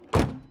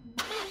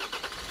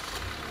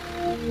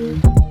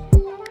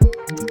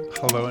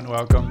Hello and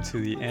welcome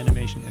to the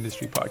Animation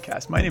Industry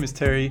Podcast. My name is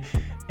Terry,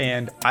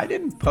 and I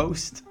didn't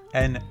post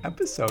an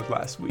episode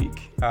last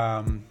week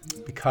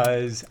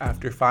because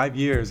after 5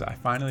 years, I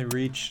finally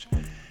reached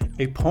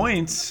a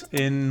point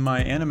in my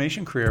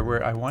animation career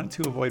where I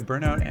wanted to avoid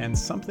burnout and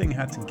something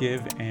had to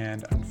give,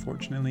 and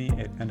unfortunately,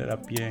 it ended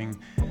up being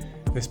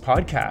this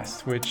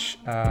podcast, which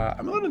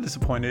I'm a little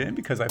disappointed in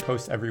because I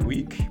post every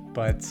week,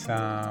 but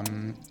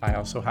I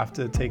also have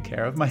to take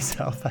care of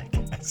myself, I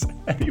guess.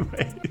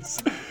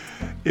 Anyways,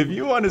 if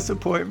you want to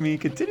support me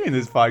continuing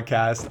this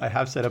podcast, I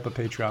have set up a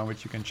Patreon,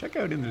 which you can check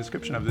out in the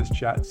description of this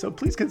chat. So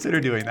please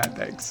consider doing that.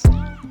 Thanks.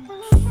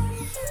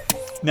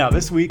 Now,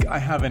 this week, I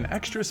have an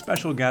extra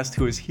special guest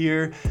who is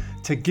here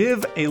to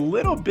give a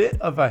little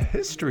bit of a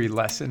history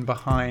lesson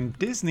behind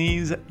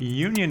Disney's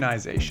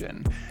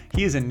unionization.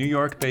 He is a New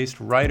York-based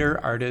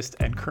writer, artist,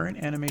 and current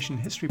animation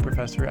history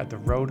professor at the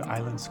Rhode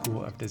Island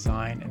School of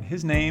Design, and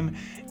his name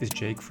is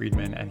Jake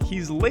Friedman, and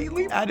he's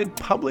lately added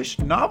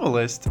published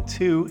novelist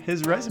to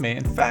his resume.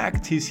 In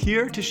fact, he's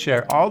here to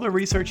share all the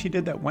research he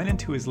did that went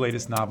into his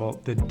latest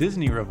novel, The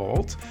Disney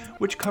Revolt,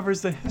 which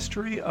covers the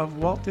history of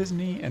Walt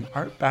Disney and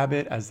Art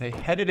Babbitt as they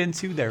headed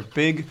into their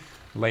big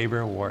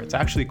labor war. It's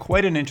actually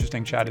quite an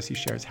interesting chat as he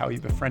shares how he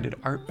befriended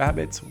Art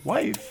Babbitt's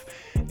wife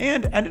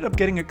and ended up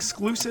getting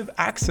exclusive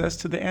access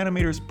to the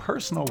animator's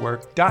personal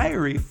work,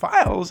 diary,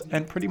 files,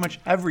 and pretty much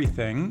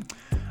everything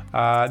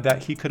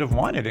that he could have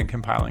wanted in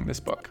compiling this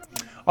book.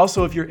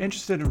 Also, if you're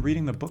interested in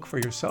reading the book for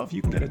yourself,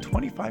 you can get a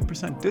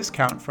 25%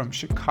 discount from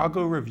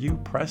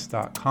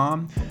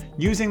chicagoreviewpress.com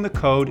using the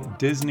code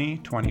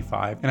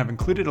Disney25. And I've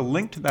included a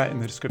link to that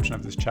in the description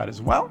of this chat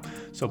as well.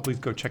 So please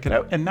go check it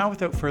out. And now,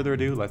 without further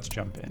ado, let's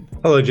jump in.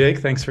 Hello, Jake.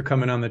 Thanks for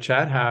coming on the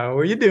chat. How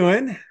are you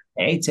doing?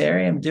 Hey,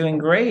 Terry, I'm doing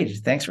great.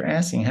 Thanks for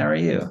asking. How are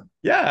you?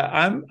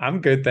 Yeah, I'm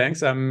good,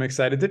 thanks. I'm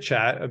excited to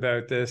chat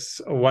about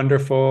this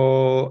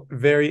wonderful,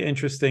 very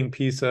interesting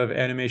piece of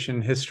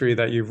animation history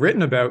that you've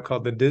written about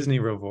called the Disney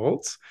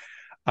Revolt.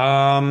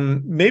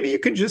 Maybe you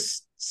could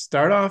just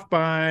start off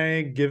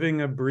by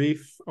giving a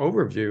brief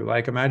overview.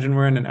 Like, imagine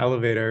we're in an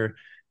elevator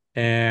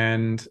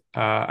and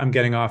I'm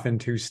getting off in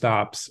 2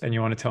 stops, and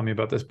you want to tell me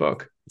about this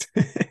book.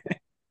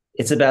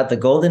 It's about the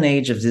golden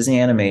age of Disney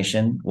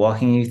animation,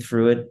 walking you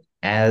through it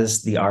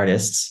as the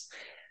artists,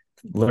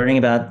 learning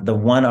about the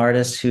one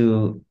artist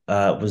who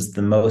was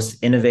the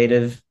most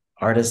innovative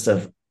artist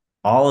of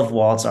all of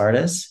Walt's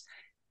artists,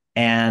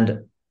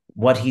 and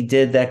what he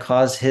did that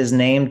caused his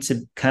name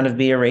to kind of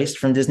be erased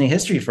from Disney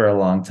history for a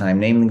long time,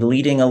 namely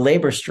leading a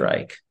labor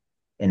strike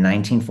in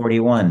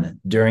 1941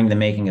 during the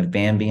making of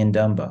Bambi and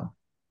Dumbo.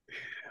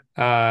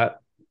 Do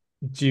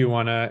you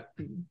want to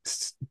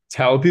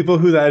tell people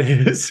who that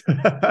is?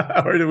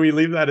 Or do we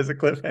leave that as a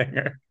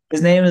cliffhanger?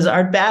 His name is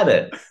Art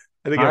Babbitt.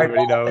 I think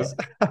everybody knows.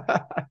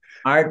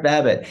 Art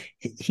Babbitt.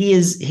 He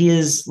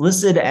is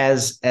listed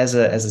as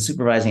a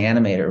supervising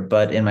animator,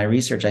 but in my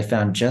research, I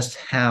found just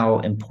how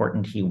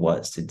important he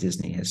was to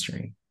Disney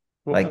history.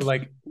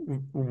 Like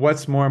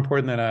what's more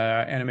important than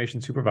an animation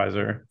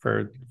supervisor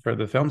for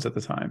the films at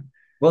the time?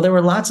 Well, there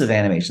were lots of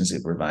animation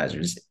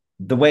supervisors.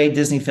 The way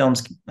Disney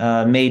films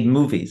made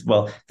movies,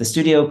 well, the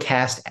studio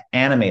cast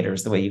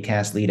animators the way you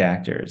cast lead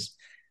actors.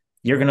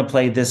 You're going to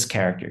play this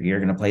character.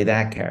 You're going to play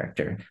that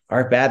character.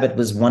 Art Babbitt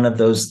was one of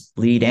those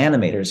lead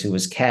animators who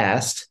was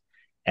cast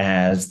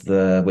as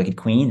the Wicked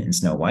Queen in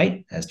Snow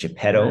White, as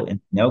Geppetto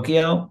in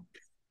Pinocchio,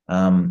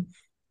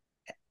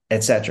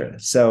 etc.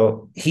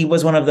 So he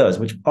was one of those,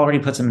 which already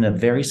puts him in a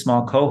very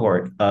small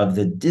cohort of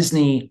the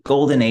Disney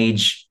Golden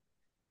Age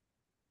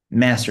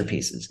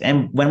masterpieces.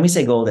 And when we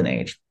say Golden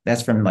Age,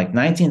 that's from like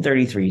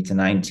 1933 to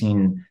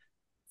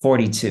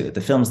 1942, the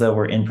films that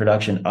were in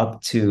production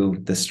up to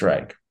the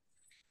strike,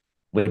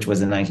 which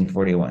was in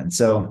 1941.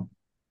 So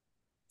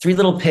Three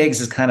Little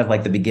Pigs is kind of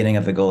like the beginning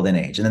of the Golden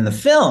Age. And then the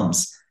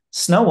films,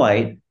 Snow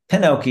White,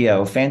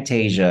 Pinocchio,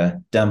 Fantasia,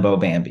 Dumbo,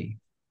 Bambi.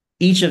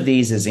 Each of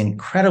these is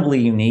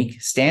incredibly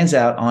unique, stands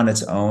out on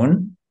its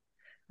own,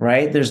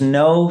 right? There's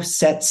no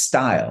set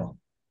style.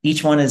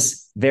 Each one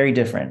is very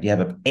different. You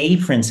have a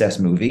princess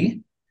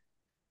movie,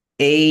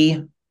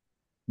 a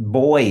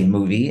boy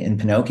movie in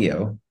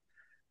Pinocchio,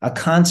 a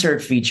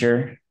concert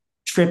feature,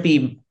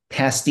 trippy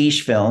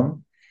pastiche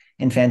film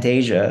in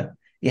Fantasia.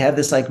 You have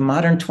this like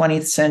modern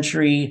 20th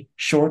century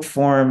short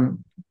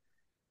form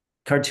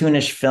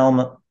cartoonish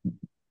film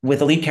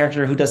with a lead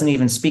character who doesn't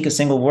even speak a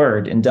single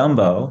word in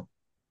Dumbo.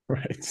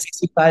 Right.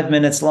 65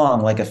 minutes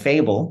long, like a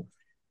fable.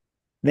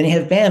 Then you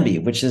have Bambi,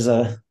 which is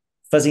a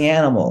fuzzy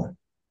animal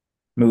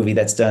movie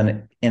that's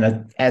done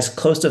in as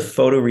close to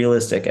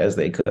photorealistic as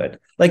they could.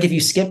 Like if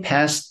you skip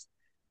past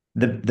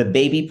the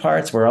baby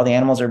parts where all the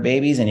animals are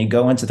babies and you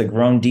go into the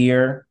grown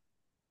deer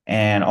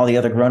and all the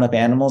other grown-up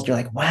animals, you're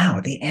like,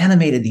 wow, they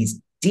animated these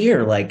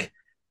deer like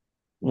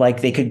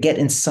they could get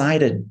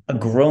inside a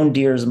grown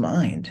deer's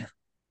mind.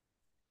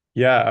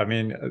 Yeah, I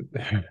mean,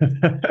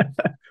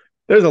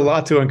 there's a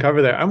lot to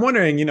uncover there. I'm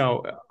wondering,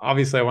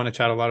 obviously I want to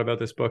chat a lot about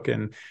this book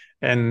and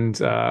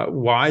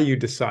why you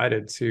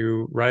decided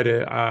to write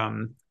it.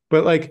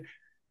 But like,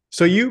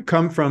 So you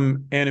come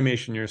from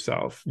animation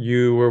yourself.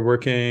 You were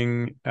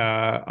working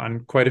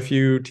on quite a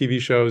few TV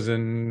shows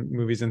and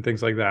movies and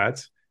things like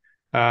that.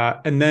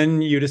 And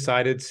then you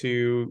decided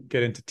to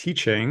get into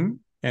teaching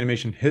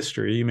animation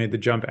history. You made the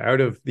jump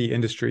out of the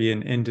industry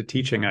and into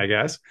teaching, I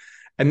guess.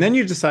 And then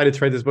you decided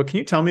to write this book. Can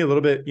you tell me a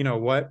little bit,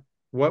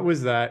 what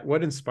was that?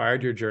 What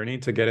inspired your journey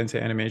to get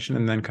into animation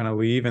and then kind of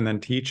leave and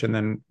then teach and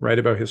then write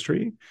about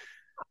history?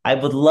 I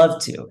would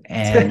love to.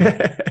 And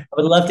I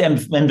would love to.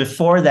 And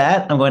before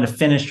that, I'm going to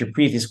finish your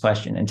previous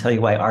question and tell you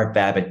why Art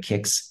Babbitt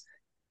kicks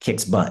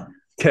butt.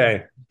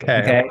 Okay. Okay.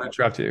 I Okay. won't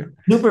interrupt you.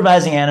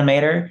 Supervising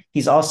animator.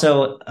 He's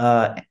also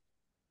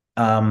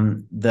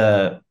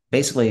the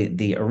basically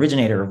the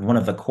originator of one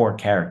of the core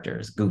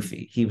characters,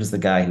 Goofy. He was the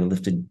guy who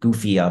lifted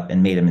Goofy up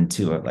and made him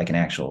into like an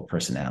actual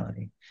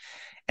personality.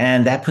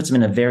 And that puts him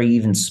in a very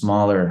even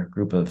smaller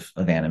group of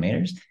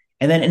animators.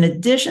 And then in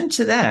addition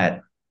to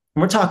that,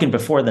 we're talking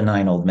before the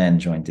 9 old men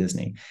joined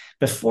Disney.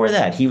 Before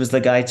that, he was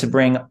the guy to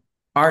bring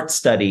art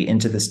study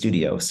into the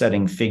studio,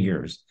 studying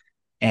figures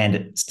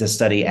and to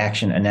study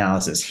action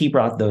analysis. He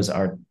brought those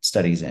art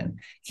studies in.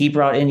 He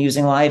brought in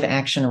using live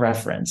action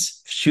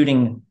reference,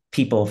 shooting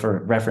people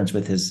for reference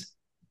with his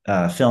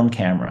film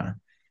camera,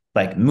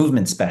 like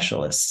movement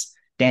specialists,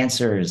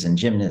 dancers and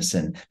gymnasts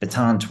and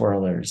baton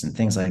twirlers and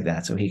things like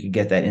that, so he could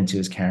get that into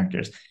his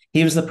characters.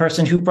 He was the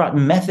person who brought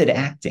method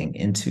acting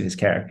into his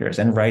characters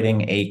and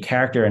writing a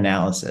character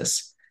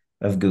analysis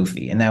of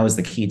Goofy. And that was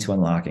the key to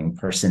unlocking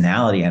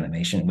personality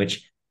animation,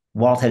 which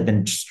Walt had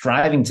been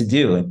striving to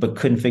do, but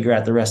couldn't figure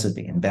out the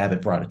recipe. And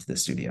Babbitt brought it to the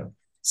studio.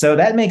 So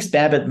that makes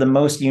Babbitt the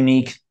most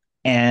unique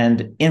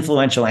and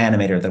influential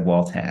animator that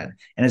Walt had.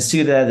 And it's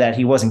too that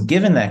he wasn't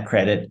given that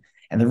credit.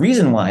 And the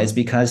reason why is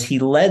because he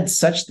led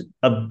such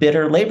a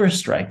bitter labor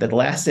strike that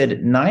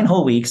lasted 9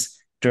 whole weeks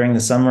during the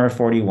summer of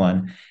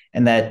 41.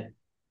 And that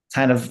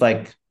kind of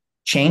like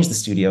changed the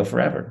studio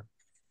forever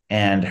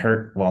and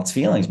hurt Walt's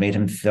feelings, made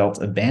him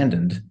felt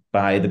abandoned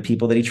by the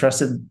people that he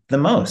trusted the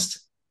most,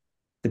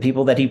 the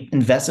people that he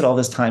invested all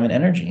this time and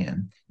energy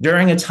in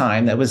during a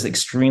time that was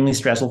extremely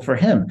stressful for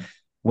him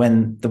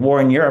when the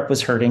war in Europe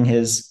was hurting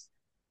his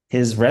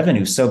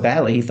revenue so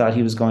badly he thought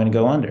he was going to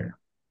go under.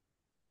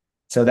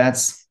 So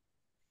that's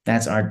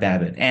Art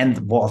Babbitt and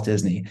Walt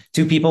Disney,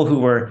 two people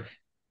who were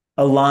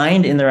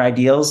aligned in their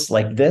ideals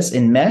like this,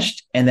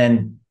 enmeshed, and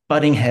then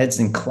butting heads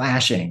and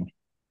clashing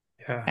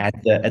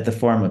at the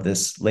form of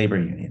this labor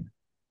union.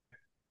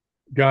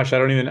 Gosh,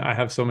 I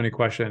have so many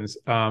questions.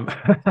 Why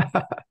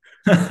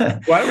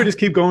don't we just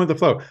keep going with the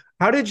flow?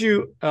 How did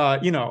you,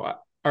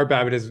 Art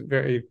Babbitt is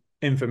very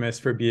infamous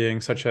for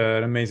being such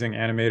an amazing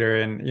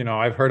animator. And,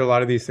 I've heard a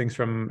lot of these things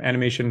from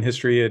animation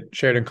history at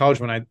Sheridan College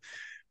when I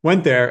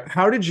went there.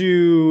 How did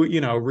you,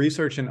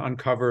 research and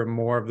uncover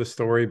more of the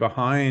story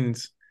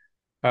behind,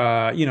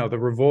 the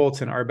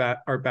Revolt and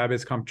Art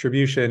Babbitt's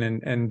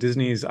contribution and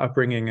Disney's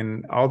upbringing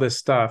and all this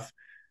stuff,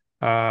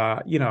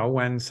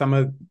 when some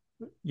of,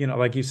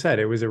 like you said,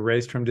 it was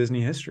erased from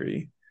Disney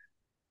history?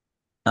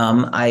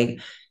 I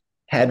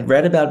had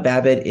read about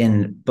Babbitt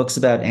in books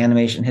about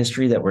animation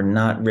history that were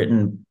not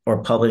written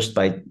or published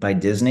by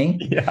Disney.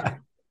 Yeah.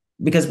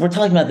 Because we're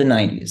talking about the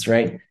 90s,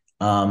 right?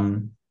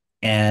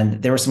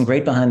 And there were some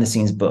great behind the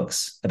scenes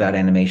books about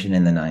animation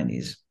in the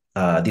 90s.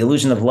 The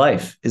Illusion of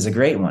Life is a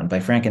great one by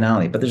Frank and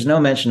Ollie, but there's no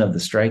mention of the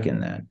strike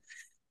in that.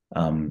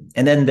 And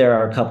then there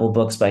are a couple of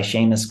books by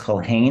Seamus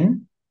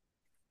Culhane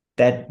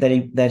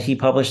that he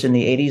published in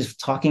the 80s,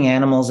 talking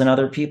animals and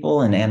other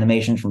people and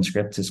animation from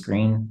script to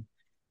screen.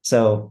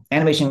 So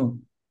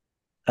animation,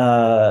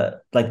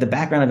 like the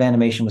background of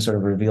animation was sort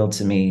of revealed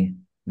to me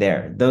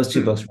there. Those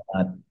two books were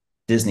not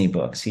Disney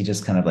books. He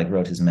just kind of like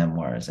wrote his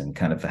memoirs and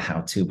kind of a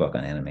how-to book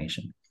on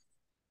animation.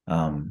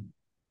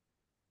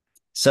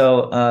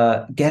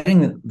 So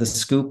getting the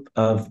scoop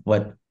of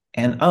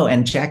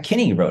and Jack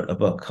Kinney wrote a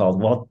book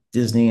called Walt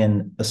Disney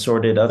and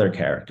Assorted Other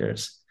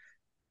Characters.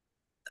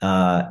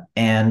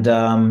 And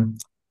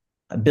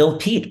Bill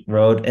Peet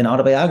wrote an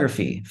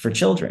autobiography for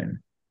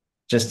children,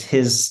 just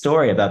his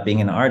story about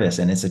being an artist,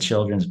 and it's a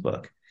children's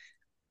book.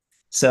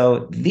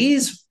 So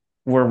these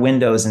were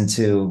windows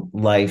into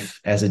life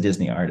as a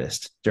Disney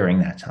artist during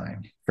that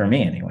time, for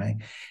me anyway.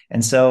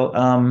 And so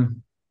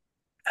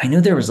I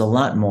knew there was a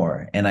lot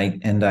more, and I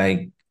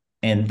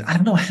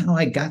don't know how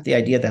I got the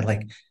idea that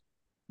like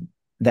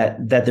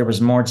that there was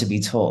more to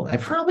be told. I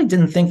probably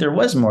didn't think there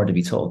was more to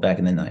be told back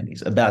in the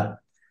 90s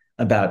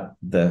about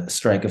the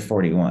strike of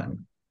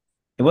 41.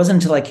 It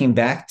wasn't until I came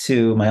back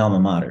to my alma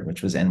mater,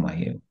 which was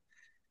NYU,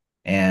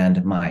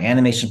 and my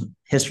animation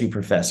history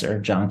professor,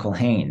 John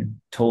Culhane,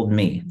 told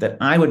me that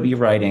I would be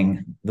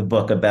writing the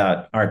book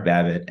about Art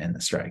Babbitt and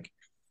the strike.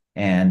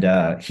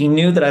 And he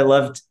knew that I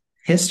loved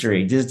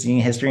history,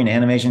 Disney history and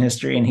animation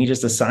history, and he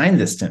just assigned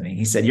this to me.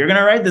 He said, "You're going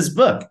to write this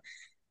book."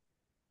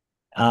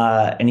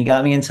 And he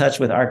got me in touch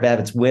with Art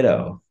Babbitt's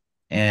widow.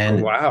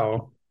 And oh,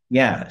 wow.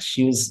 Yeah,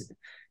 she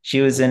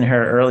was in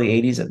her early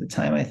 80s at the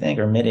time, I think,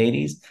 or mid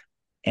 80s.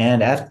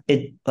 And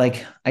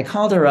I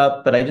called her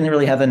up, but I didn't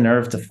really have the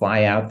nerve to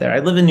fly out there. I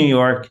live in New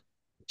York.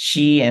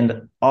 She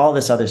and all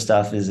this other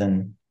stuff is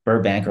in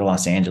Burbank or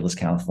Los Angeles,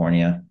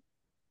 California.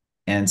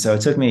 And so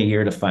it took me a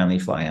year to finally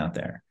fly out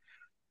there.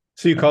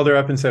 So you called her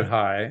up and said,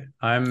 "Hi,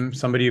 I'm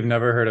somebody you've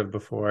never heard of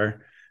before.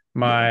 Yeah.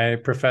 My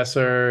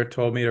professor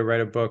told me to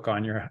write a book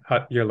on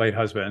your late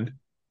husband."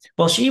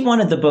 Well, she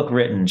wanted the book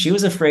written. She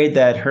was afraid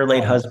that her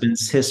late Oh,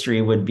 husband's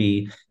history would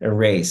be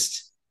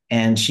erased,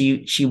 and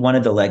she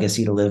wanted the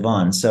legacy to live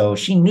on. So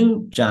she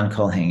knew John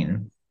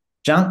Culhane.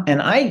 John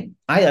and I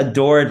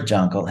adored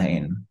John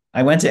Culhane.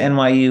 I went to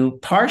NYU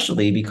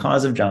partially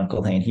because of John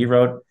Culhane. He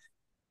wrote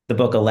the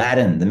book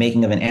Aladdin, The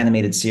Making of an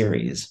Animated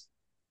Series,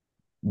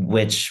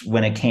 which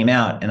when it came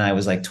out and I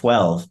was like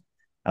 12,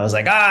 I was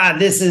like,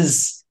 this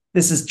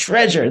is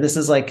treasure. This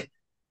is like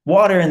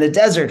water in the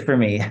desert for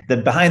me, the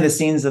behind the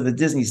scenes of the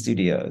Disney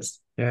studios.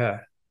 yeah.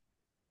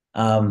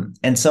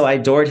 And so I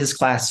adored his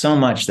class so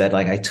much that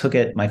like I took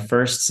it my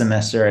first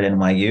semester at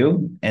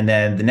NYU. And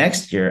then the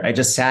next year I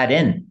just sat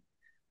in.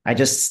 I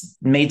just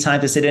made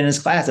time to sit in his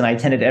class and I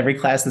attended every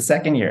class the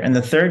second year and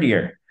the third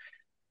year.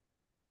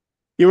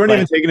 You weren't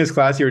even Like taking his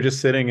class, you were just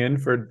sitting in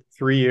for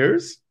 3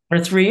 years? for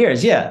 3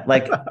 years. Yeah.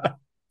 Like,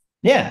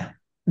 yeah.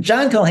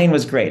 John Culhane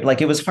was great.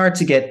 Like it was hard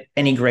to get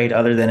any grade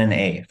other than an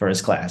A for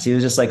his class. He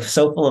was just like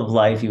so full of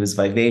life. He was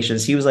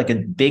vivacious. He was like a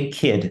big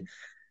kid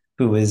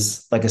who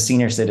was like a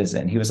senior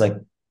citizen. He was like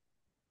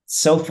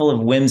so full of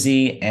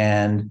whimsy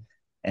and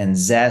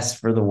zest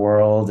for the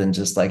world and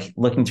just like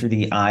looking through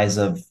the eyes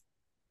of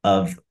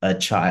a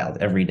child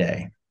every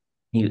day.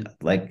 He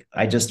like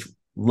I just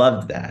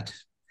loved that.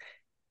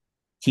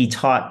 He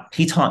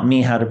taught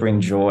me how to bring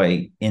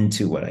joy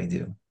into what I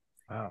do.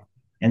 Wow.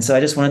 And so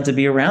I just wanted to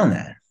be around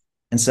that.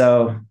 And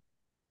so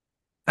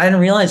I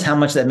didn't realize how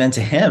much that meant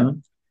to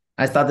him.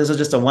 I thought this was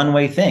just a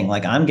one-way thing.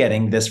 Like I'm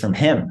getting this from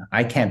him.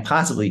 I can't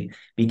possibly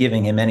be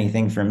giving him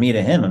anything from me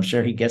to him. I'm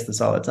sure he gets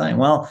this all the time.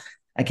 Well,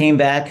 I came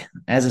back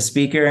as a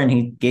speaker and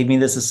he gave me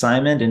this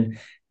assignment.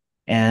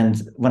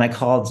 And when I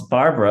called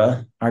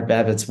Barbara, Art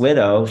Babbitt's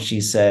widow, she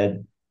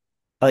said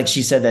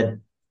that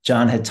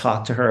John had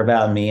talked to her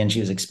about me and she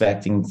was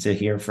expecting to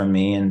hear from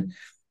me. And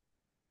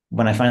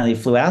when I finally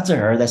flew out to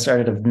her, that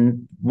started a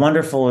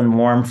wonderful and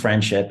warm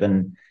friendship.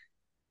 And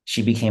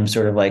she became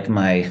sort of like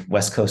my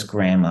West Coast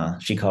grandma.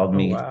 Oh,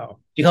 wow.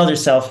 She called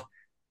herself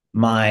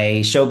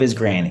my showbiz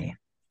granny.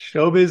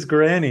 Showbiz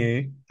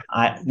granny.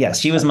 Yes,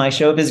 she was my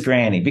showbiz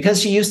granny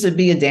because she used to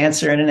be a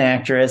dancer and an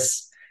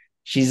actress.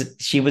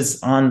 She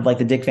was on like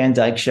the Dick Van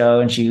Dyke Show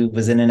and she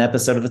was in an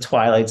episode of The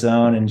Twilight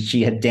Zone and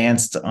she had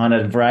danced on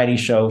a variety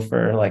show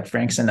for like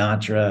Frank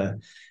Sinatra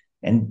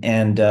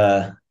and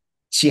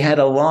she had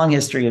a long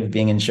history of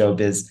being in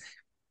showbiz.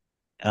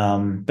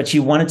 But she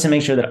wanted to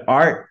make sure that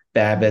Art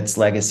Babbitt's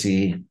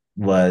legacy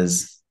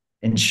was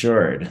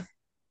ensured.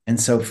 And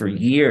so for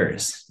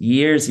years,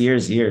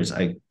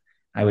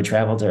 I would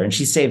travel to her and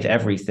she saved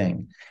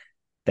everything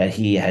that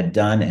he had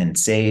done and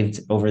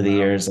saved over the Wow.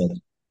 years. Like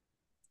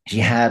she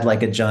had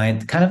like a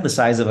giant, kind of the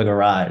size of a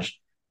garage,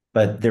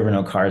 but there were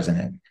no cars in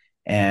it.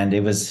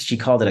 And she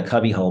called it a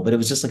cubby hole, but it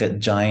was just like a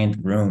giant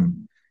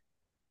room,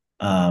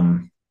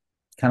 kind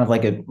of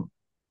like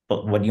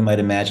what you might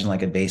imagine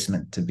like a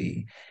basement to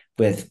be,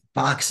 with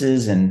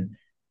boxes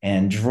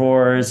and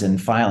drawers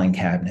and filing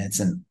cabinets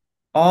and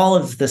all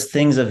of the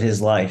things of his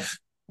life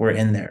were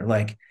in there,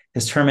 like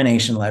his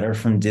termination letter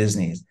from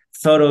Disney's,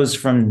 photos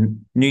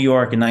from New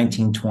York in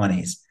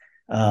 1920s,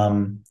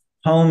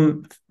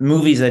 home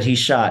movies that he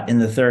shot in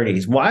the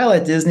 30s while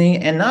at Disney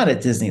and not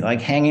at Disney, like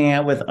hanging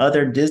out with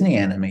other Disney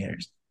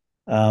animators,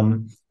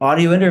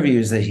 audio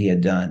interviews that he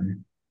had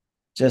done.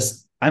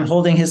 Just I'm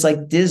holding his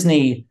like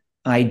Disney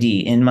ID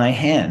in my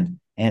hand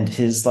and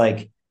his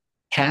like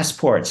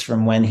passports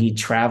from when he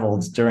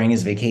traveled during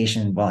his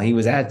vacation while he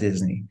was at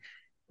Disney.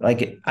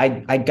 Like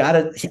I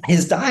got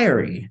his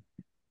diary.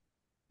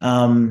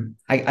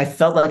 I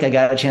felt like I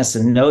got a chance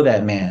to know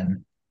that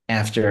man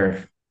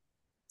after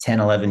 10,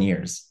 11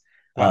 years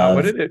Wow. of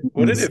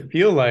What did it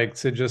feel like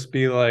to just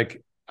be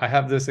like, I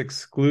have this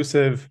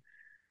exclusive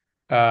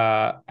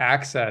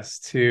access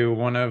to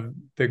one of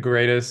the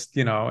greatest,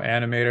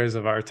 animators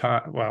of our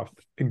time, well,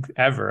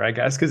 ever, I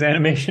guess, because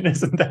animation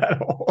isn't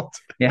that old.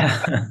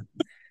 yeah.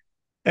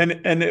 And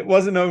it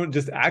wasn't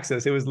just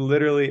access, it was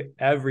literally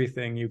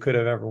everything you could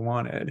have ever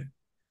wanted.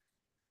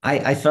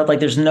 I felt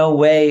like there's no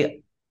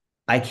way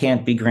I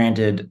can't be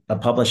granted a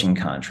publishing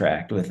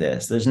contract with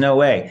this. There's no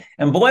way.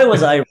 And boy,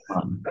 was I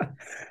wrong.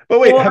 But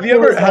wait, Boy, was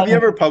have you I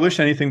ever published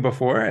anything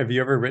before? Have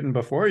you ever written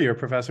before? Your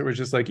professor was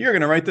just like, "You're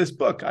going to write this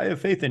book. I have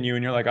faith in you."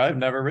 And you're like, "I've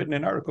never written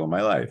an article in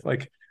my life."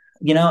 Like,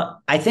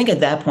 I think at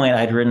that point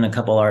I'd written a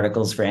couple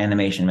articles for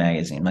Animation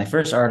Magazine. My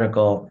first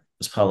article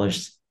was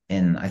published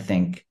in, I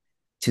think,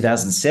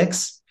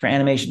 2006 for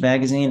Animation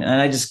Magazine.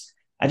 And I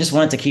just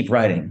wanted to keep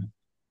writing.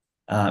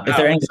 If there are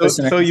wow. any So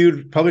listeners,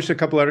 you published a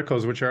couple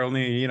articles, which are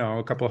only,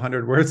 a couple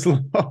hundred words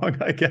long,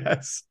 I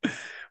guess.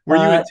 Were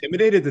you uh,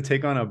 intimidated to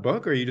take on a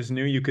book, or you just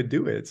knew you could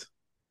do it?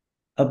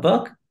 a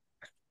book,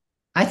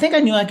 I think I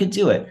knew I could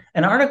do it.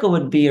 An article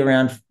would be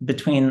around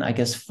between, I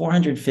guess,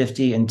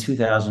 450 and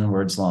 2,000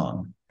 words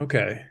long.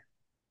 Okay.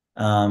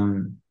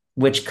 Um,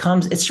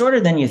 it's shorter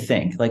than you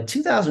think. Like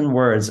 2,000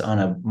 words on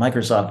a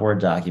Microsoft Word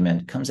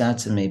document comes out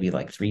to maybe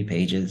like 3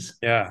 pages.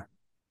 Yeah.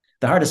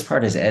 The hardest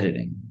part is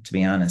editing, to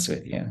be honest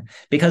with you,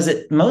 because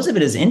most of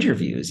it is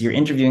interviews. You're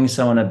interviewing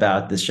someone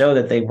about the show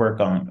that they work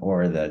on,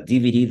 or the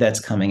DVD that's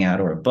coming out,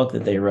 or a book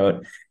that they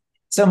wrote.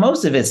 So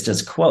most of it's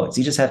just quotes.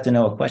 You just have to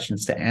know what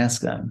questions to ask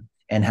them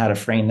and how to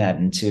frame that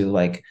into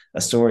like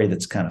a story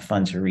that's kind of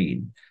fun to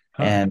read.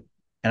 Huh. And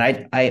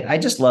I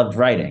just loved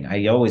writing.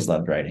 I always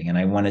loved writing, and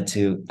I wanted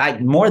to. I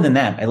more than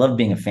that, I loved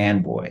being a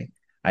fanboy.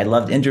 I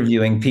loved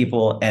interviewing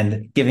people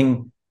and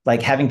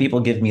having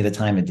people give me the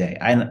time of day.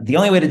 The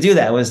only way to do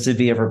that was to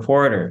be a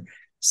reporter.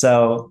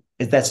 So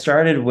that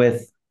started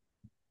with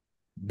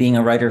being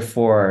a writer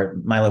for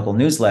my local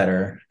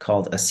newsletter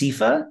called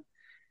ASIFA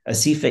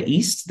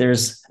East.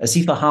 There's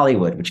ASIFA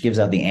Hollywood, which gives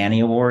out the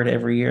Annie Award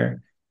every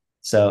year.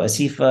 So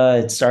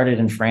ASIFA, it started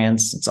in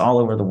France. It's all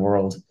over the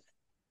world.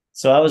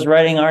 So I was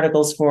writing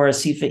articles for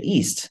ASIFA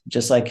East,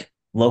 just like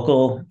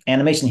local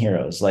animation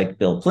heroes like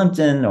Bill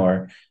Plimpton,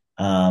 or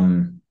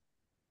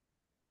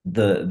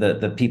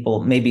the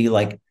people, maybe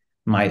like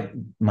my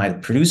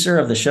producer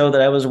of the show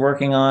that I was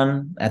working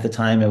on at the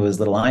time. It was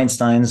Little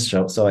Einstein's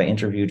show, so I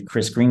interviewed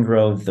Chris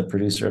Greengrove, the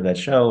producer of that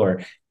show,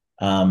 or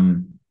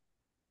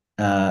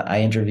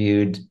I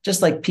interviewed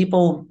just like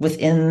people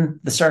within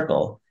the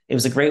circle. It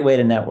was a great way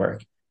to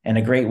network and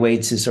a great way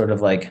to sort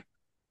of like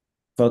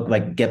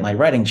get my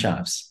writing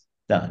chops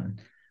done.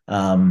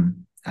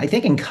 I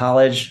think in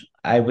college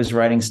I was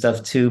writing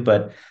stuff too,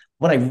 but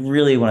what I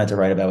really wanted to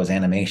write about was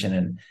animation,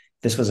 and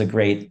this was a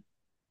great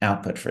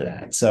output for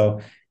that. So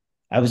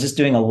I was just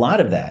doing a lot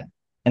of that.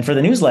 And for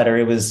the newsletter,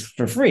 it was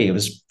for free. It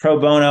was pro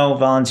bono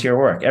volunteer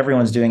work.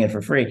 Everyone's doing it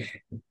for free.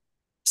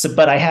 So,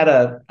 but I had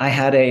a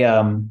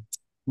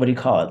what do you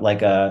call it?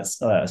 Like a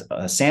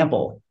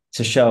sample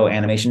to show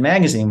Animation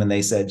Magazine when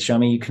they said, "Show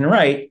me you can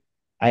write."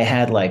 I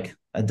had like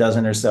a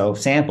dozen or so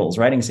samples,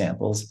 writing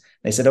samples.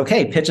 They said,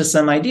 "Okay, pitch us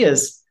some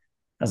ideas."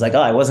 I was like,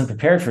 "Oh, I wasn't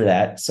prepared for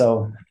that."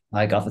 So,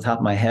 like off the top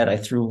of my head, I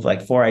threw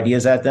like 4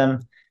 ideas at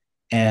them,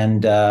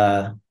 and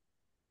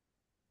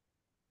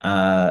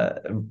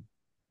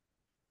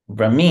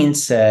Ramin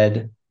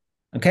said,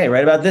 "Okay,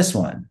 write about this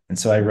one." And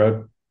so I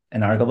wrote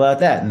an article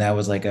about that, and that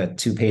was like a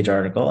 2-page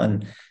article,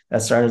 and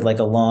that started like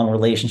a long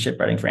relationship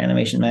writing for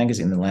Animation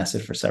Magazine that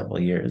lasted for several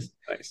years.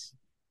 Nice.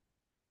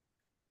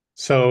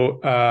 So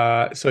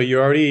you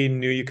already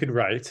knew you could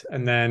write,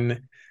 and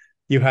then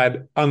you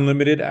had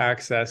unlimited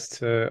access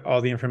to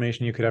all the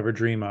information you could ever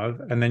dream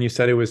of. And then you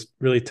said it was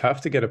really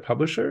tough to get a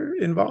publisher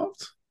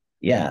involved.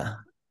 Yeah.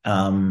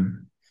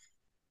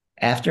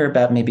 After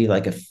about maybe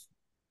like about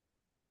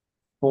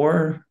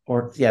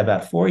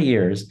 4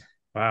 years.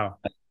 Wow.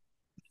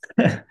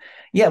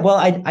 Yeah, well,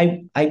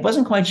 I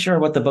wasn't quite sure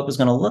what the book was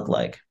going to look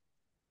like.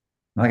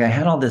 Like I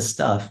had all this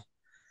stuff,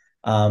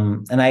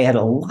 and I had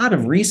a lot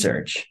of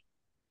research.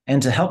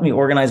 And to help me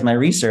organize my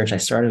research, I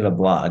started a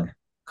blog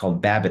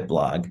called Babbitt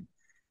Blog,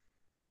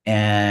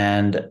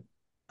 and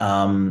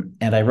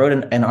I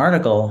wrote an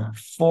article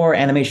for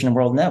Animation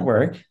World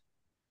Network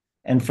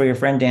and for your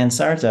friend Dan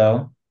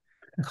Sarto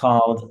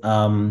called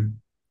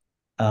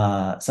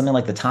something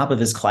like The Top of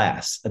His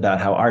Class,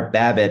 about how Art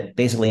Babbitt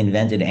basically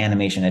invented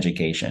animation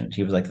education.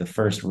 He was like the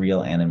first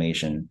real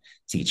animation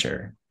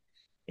teacher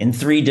in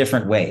 3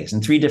 different ways,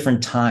 in 3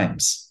 different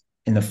times: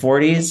 in the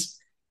 40s,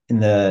 in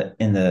the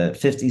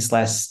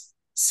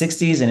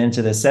 50s/60s, and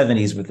into the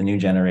 70s with the new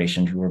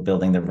generation who were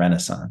building the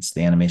Renaissance,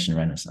 the animation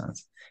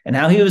Renaissance, and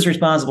how he was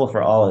responsible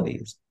for all of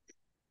these.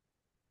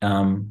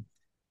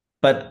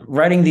 But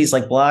writing these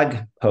like blog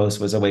posts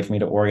was a way for me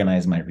to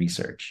organize my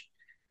research.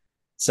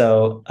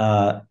 So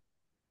I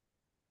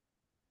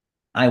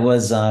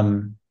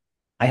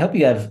hope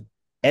you have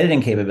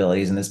editing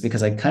capabilities in this,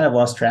 because I kind of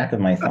lost track of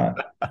my thought.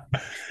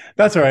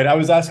 That's all right. I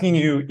was asking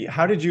you,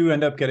 how did you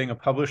end up getting a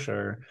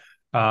publisher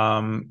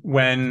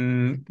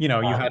when you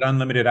had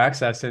unlimited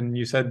access, and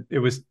you said it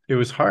was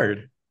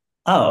hard?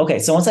 Oh, okay.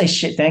 So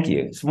thank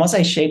you. So once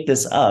I shaped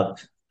this up,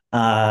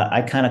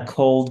 I kind of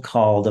cold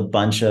called a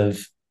bunch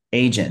of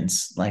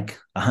agents, like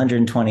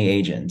 120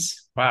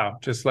 agents. Wow.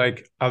 Just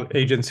like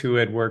agents who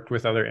had worked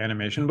with other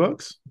animation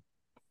books?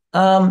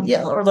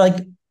 Yeah, or like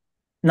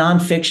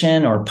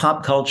nonfiction or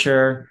pop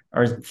culture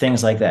or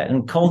things like that.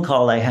 And cold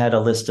call, I had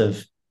a list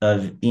of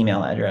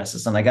email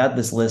addresses, and I got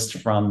this list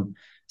from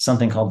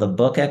something called the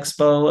Book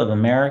Expo of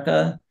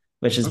America,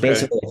 which is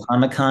basically a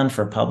Comic-Con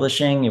for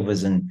publishing. It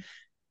was in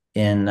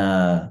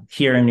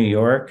here in New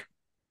York.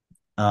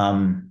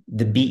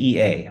 The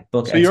BEA,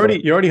 Book So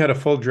Expo. you already had a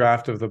full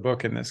draft of the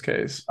book in this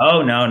case.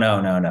 Oh, no,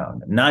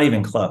 not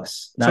even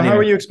close. So how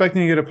were you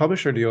expecting to get a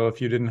publisher deal if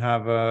you didn't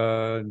have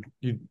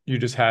you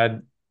just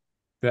had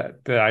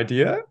the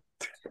idea?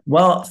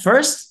 Well,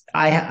 first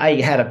I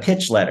had a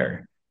pitch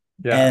letter,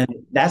 Yeah. and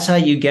that's how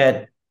you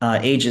get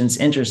agents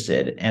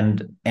interested.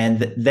 And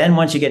then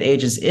once you get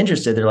agents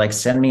interested, they're like,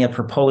 "Send me a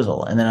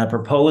proposal." And then a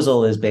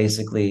proposal is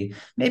basically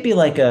maybe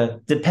like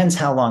depends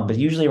how long, but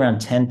usually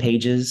around 10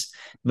 pages,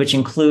 which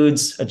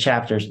includes a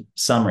chapter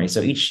summary.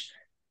 So each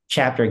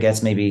chapter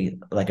gets maybe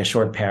like a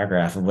short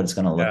paragraph of what it's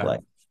going to look Yeah.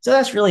 like. So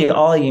that's really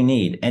all you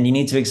need. And you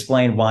need to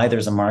explain why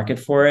there's a market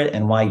for it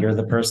and why you're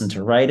the person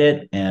to write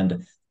it,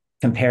 and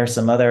compare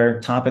some other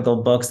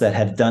topical books that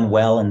have done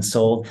well and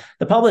sold.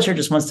 The publisher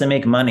just wants to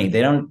make money.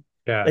 They don't,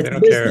 Yeah. They it's a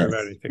don't care about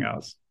business. anything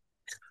else.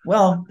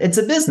 Well, it's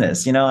a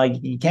business,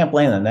 you can't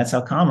blame them. That's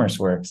how commerce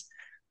works.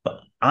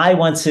 But I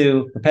want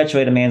to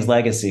perpetuate a man's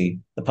legacy.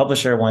 The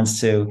publisher wants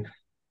to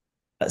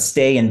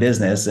stay in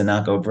business and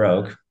not go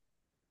broke.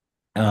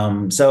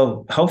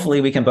 So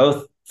hopefully we can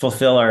both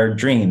fulfill our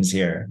dreams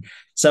here.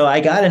 So I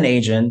got an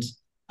agent,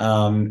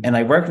 and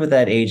I worked with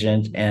that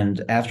agent.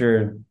 And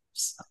after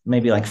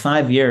maybe like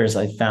 5 years,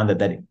 I found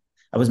that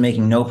I was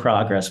making no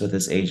progress with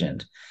this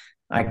agent.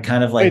 I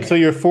kind of Wait, like, so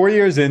you're 4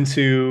 years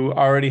into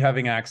already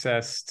having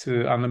access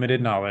to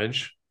unlimited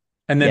knowledge,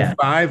 and then yeah,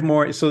 five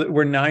more. So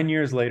we're 9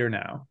 years later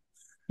now.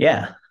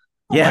 yeah, Oh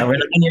my yeah. We're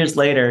goodness. 9 years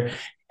later,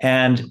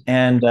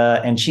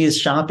 and she's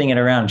shopping it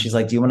around. She's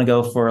like, "Do you want to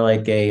go for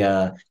like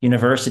a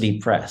university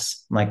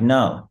press?" I'm like,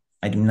 "No,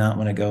 I do not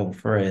want to go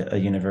for a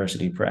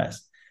university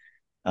press."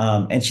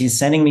 And she's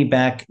sending me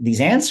back these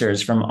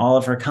answers from all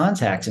of her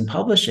contacts in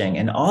publishing,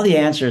 and all the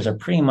answers are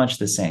pretty much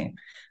the same.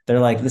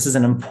 They're like, "This is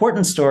an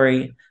important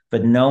story,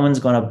 but no one's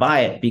going to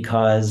buy it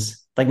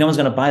because, like, no one's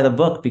going to buy the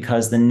book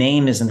because the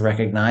name isn't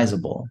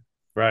recognizable."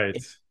 Right.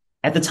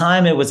 At the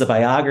time, it was a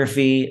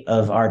biography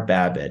of Art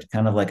Babbitt,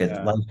 kind of like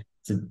Yeah.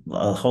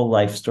 a whole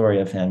life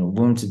story of him,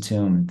 womb to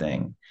tomb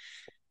thing.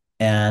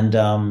 And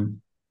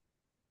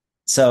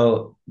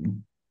so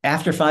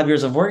after 5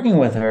 years of working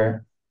with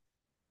her,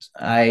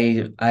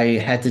 I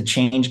had to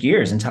change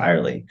gears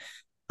entirely.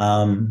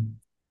 Um,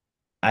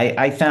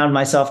 I found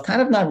myself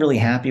kind of not really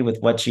happy with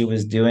what she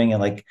was doing,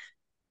 and like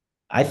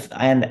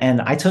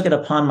and I took it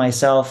upon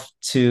myself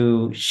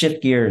to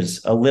shift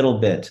gears a little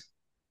bit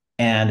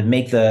and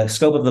make the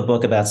scope of the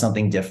book about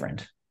something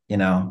different.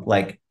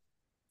 Like,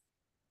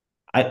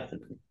 I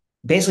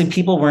basically,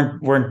 people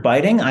weren't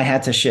biting. I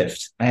had to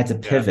shift. I had to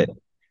Yeah. pivot.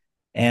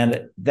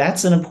 And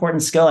that's an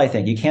important skill, I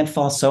think. You can't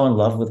fall so in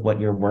love with what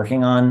you're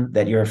working on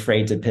that you're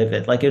afraid to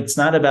pivot. Like, it's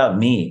not about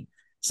me.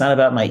 It's not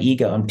about my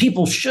ego. And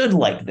people should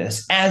like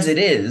this as it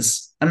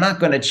is. I'm not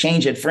going to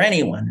change it for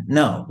anyone.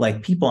 No,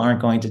 like, people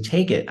aren't going to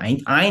take it.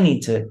 I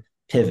need to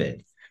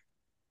pivot.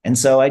 And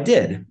so I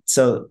did.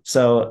 So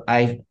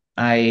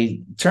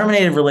I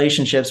terminated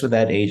relationships with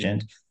that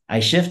agent. I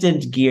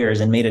shifted gears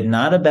and made it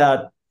not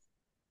about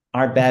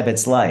Art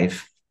Babbitt's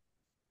life,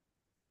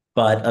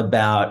 but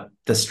about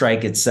the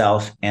strike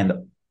itself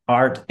and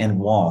Art and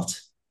Walt,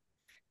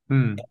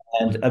 Hmm.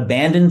 and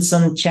abandoned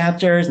some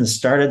chapters and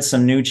started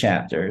some new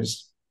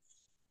chapters,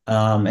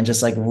 and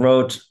just like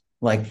wrote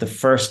like the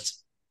first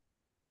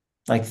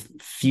like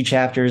few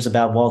chapters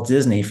about Walt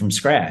Disney from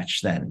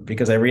scratch then,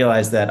 because I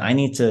realized that I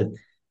need to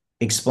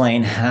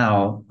explain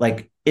how,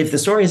 like, if the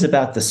story is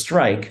about the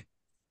strike,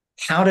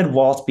 how did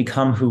Walt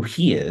become who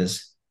he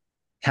is?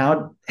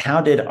 How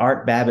did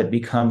Art Babbitt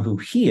become who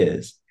he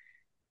is?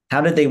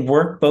 How did they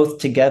work both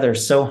together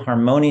so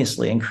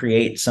harmoniously and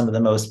create some of the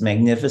most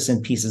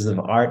magnificent pieces of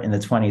art in the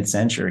 20th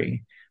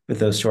century with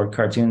those short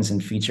cartoons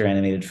and feature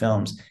animated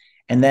films?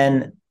 And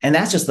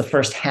that's just the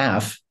first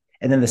half.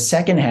 And then the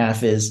second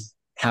half is,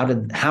 how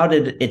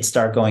did it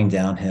start going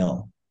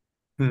downhill?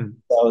 Hmm.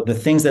 So the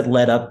things that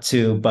led up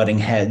to butting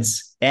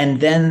heads, and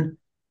then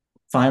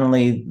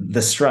finally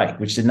the strike,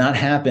 which did not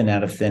happen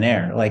out of thin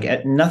air.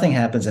 Like, nothing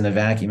happens in a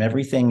vacuum.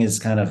 Everything is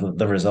kind of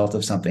the result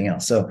of something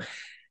else. So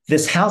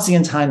this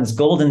halcyon time, this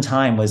golden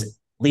time, was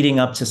leading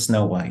up to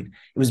Snow White.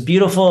 It was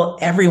beautiful.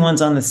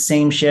 Everyone's on the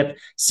same ship,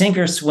 sink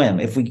or swim.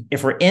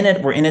 If we're in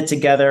it, we're in it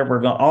together.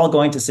 We're all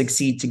going to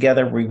succeed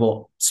together. We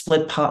will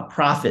split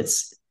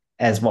profits,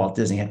 as Walt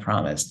Disney had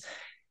promised.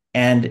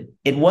 And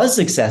it was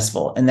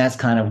successful. And that's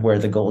kind of where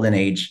the golden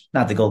age,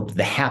 not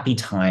the happy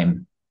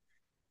time,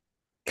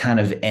 kind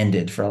of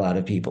ended for a lot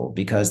of people,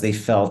 because they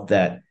felt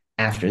that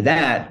after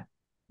that,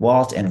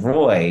 Walt and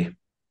Roy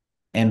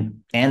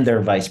and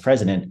their vice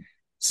president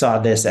saw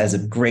this as a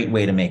great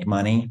way to make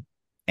money.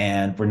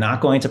 And we're not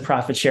going to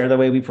profit share the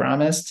way we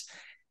promised.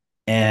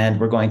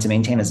 And we're going to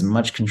maintain as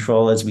much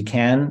control as we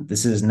can.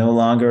 This is no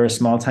longer a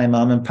small time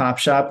mom and pop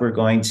shop. We're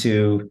going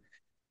to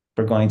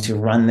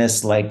run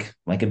this like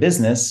a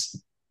business.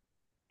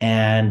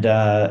 And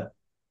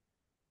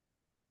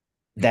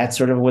that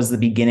sort of was the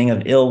beginning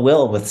of ill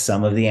will with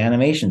some of the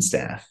animation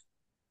staff.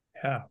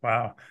 Yeah.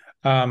 Wow.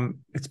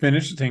 It's been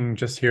interesting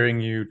just hearing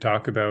you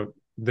talk about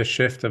the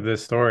shift of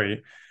this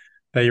story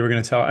that you were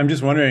going to tell. I'm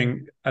just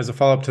wondering, as a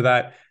follow-up to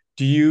that,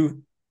 do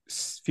you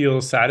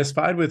feel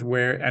satisfied with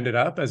where it ended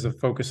up as a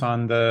focus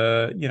on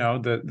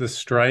the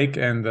strike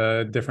and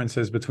the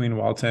differences between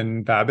Walt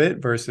and Babbitt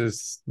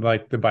versus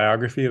like the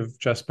biography of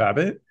just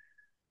Babbitt?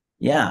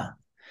 Yeah,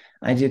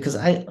 I do, because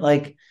I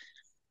like,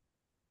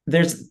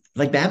 there's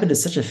like, Babbitt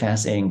is such a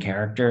fascinating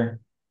character.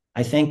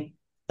 I think,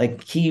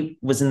 like, he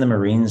was in the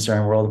Marines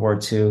during World War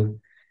II.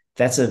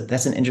 That's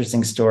an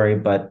interesting story,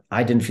 but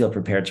I didn't feel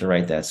prepared to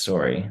write that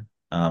story.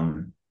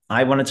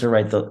 I wanted to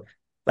write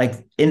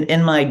like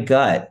in my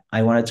gut,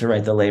 I wanted to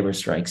write the labor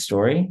strike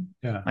story.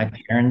 Yeah. My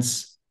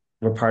parents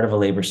were part of a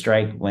labor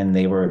strike when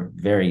they were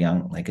very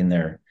young, like in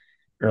their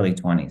early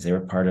 20s. They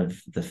were part of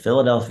the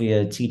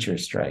Philadelphia teacher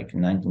strike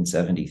in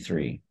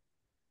 1973,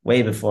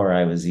 way before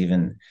I was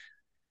even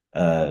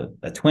a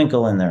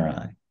twinkle in their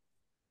eye.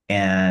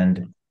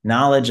 And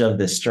knowledge of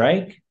the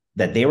strike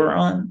that they were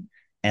on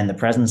and the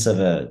presence of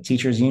a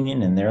teachers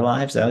union in their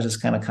lives, that was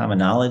just kind of common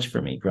knowledge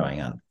for me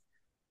growing up.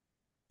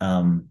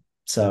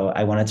 So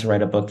I wanted to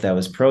write a book that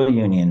was pro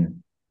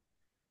union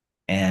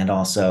and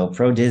also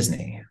pro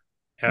Disney.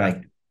 Yeah.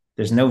 Like,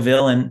 there's no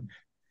villain.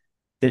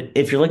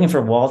 If you're looking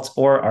for Walt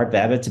or Art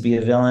Babbitt to be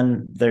a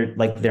villain, they're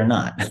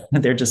not.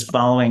 They're just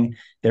following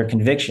their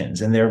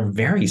convictions, and they're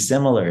very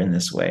similar in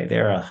this way.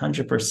 They're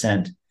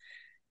 100%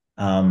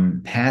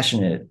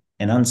 passionate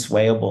and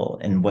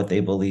unswayable in what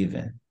they believe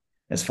in,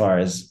 as far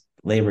as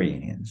labor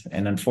unions.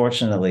 And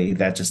unfortunately,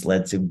 that just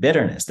led to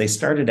bitterness. They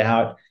started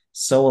out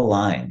so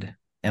aligned,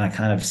 and I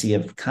kind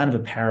of a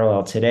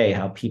parallel today,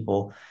 how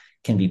people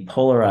can be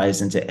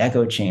polarized into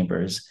echo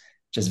chambers,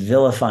 just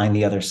vilifying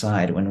the other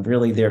side when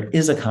really there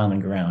is a common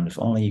ground if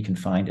only you can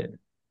find it.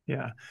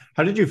 Yeah.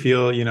 How did you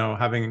feel,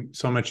 having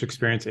so much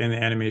experience in the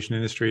animation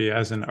industry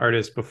as an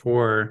artist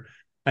before,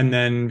 and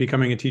then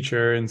becoming a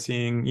teacher and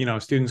seeing,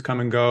 students come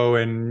and go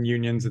and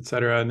unions, et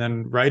cetera, and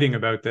then writing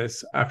about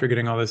this after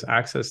getting all this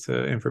access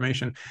to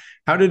information?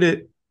 How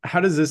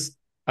does this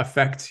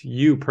affect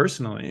you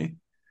personally?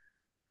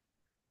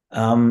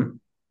 Um,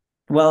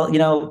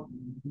 well,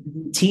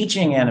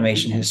 teaching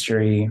animation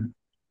history,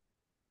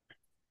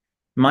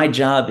 my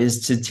job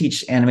is to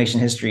teach animation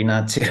history,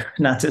 not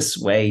to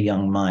sway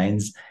young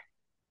minds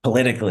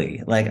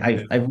politically. Like,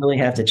 I really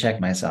have to check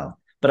myself.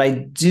 But I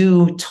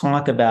do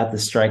talk about the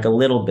strike a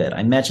little bit.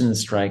 I mention the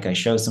strike. I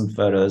show some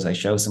photos. I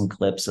show some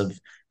clips of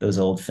those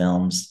old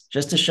films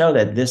just to show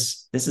that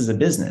this is a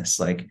business.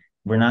 Like,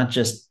 we're not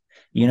just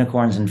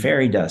unicorns and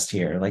fairy dust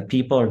here. Like,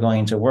 people are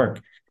going to work.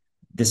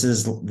 This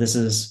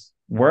is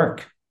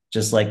work.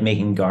 Just like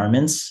making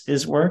garments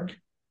is work,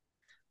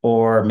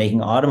 or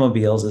making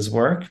automobiles is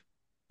work,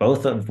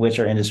 both of which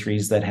are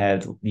industries that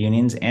had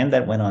unions and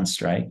that went on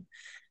strike.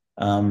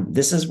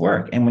 This is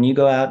work. And when you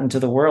go out into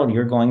the world,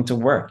 you're going to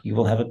work. You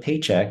will have a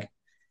paycheck,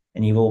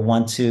 and you will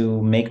want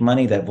to make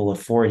money that will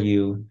afford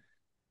you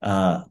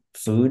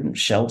food,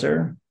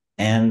 shelter,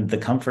 and the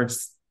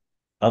comforts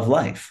of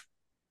life.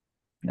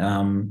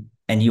 And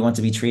you want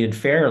to be treated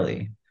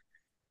fairly.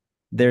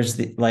 There's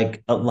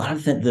like a lot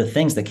of the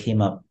things that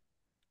came up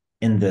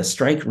in the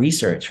strike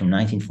research from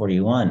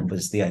 1941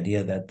 was the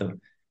idea that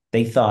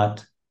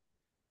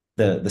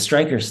the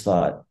strikers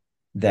thought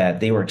that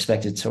they were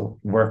expected to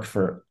work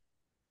for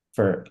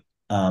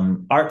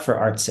art for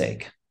art's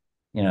sake,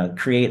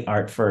 create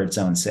art for its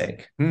own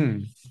sake.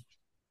 Hmm.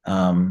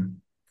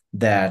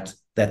 That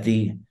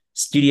the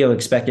studio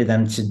expected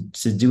them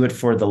to do it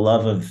for the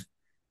love of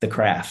the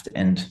craft,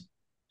 and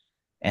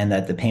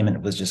that the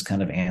payment was just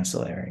kind of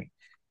ancillary.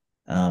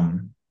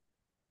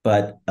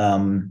 But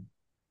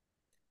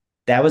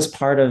that was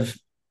part of,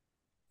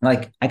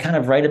 like, I kind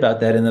of write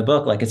about that in the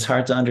book. Like, it's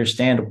hard to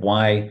understand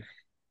why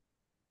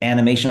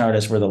animation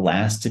artists were the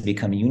last to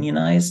become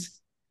unionized.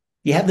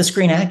 You have the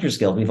Screen Actors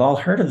Guild. We've all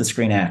heard of the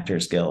Screen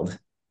Actors Guild.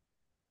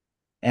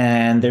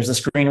 And there's the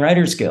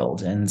Screenwriters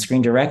Guild and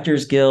Screen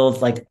Directors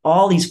Guild, like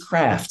all these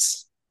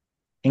crafts,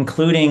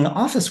 including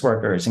office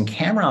workers and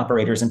camera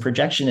operators and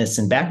projectionists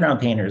and background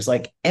painters.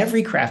 Like,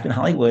 every craft in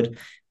Hollywood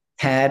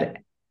had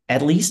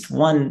at least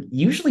one,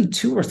 usually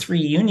two or three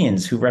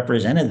unions who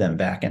represented them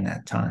back in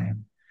that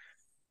time.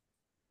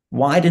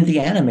 Why didn't the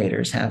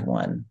animators have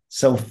one?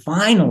 So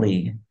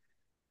finally,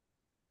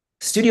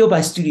 studio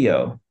by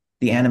studio,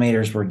 the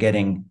animators were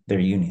getting their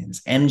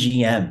unions.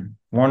 MGM,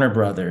 Warner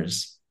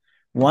Brothers,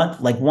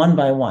 one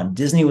by one.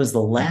 Disney was the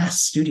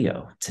last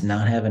studio to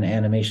not have an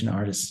animation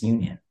artists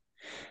union,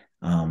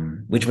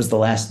 which was the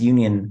last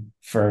union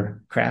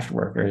for craft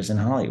workers in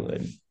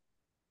Hollywood.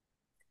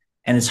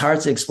 And it's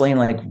hard to explain,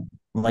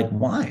 like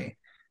why.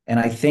 And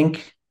I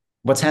think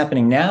what's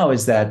happening now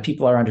is that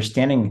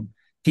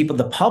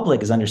the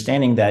public is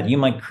understanding that you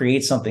might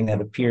create something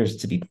that appears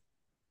to be,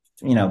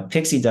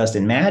 pixie dust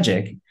and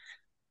magic,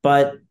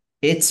 but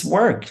it's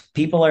work.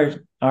 People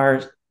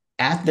are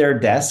at their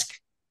desk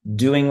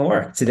doing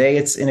work. Today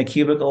it's in a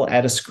cubicle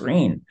at a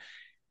screen.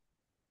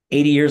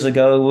 80 years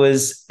ago, it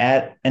was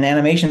at an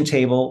animation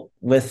table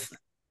with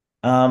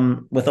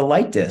a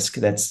light disc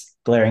that's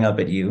glaring up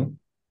at you,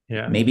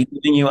 Yeah. maybe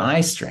giving you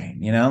eye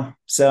strain,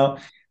 So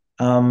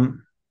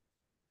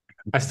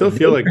I still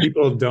feel like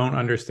people don't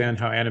understand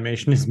how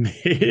animation is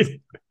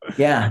made.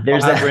 yeah,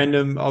 there's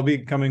that. I'll be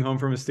coming home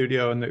from a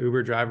studio and the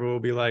Uber driver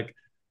will be like,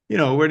 where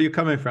are you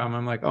coming from?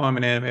 I'm like, oh, I'm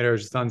an animator,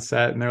 just on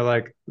set. And they're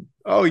like,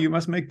 oh, you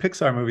must make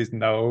Pixar movies.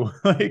 No,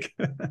 like,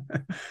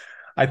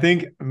 I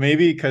think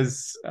maybe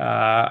because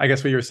I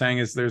guess what you're saying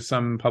is there's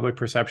some public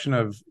perception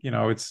of,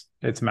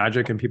 it's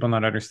magic and people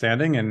not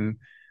understanding. And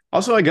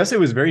also, I guess it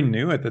was very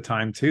new at the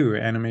time too.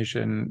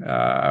 Animation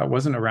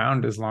wasn't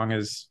around as long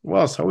as,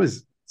 well, so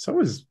was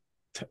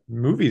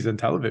movies and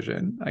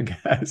television, I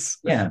guess.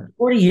 Yeah,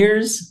 40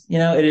 years,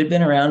 it had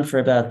been around for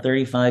about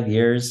 35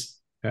 years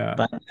Yeah.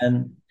 by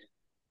then.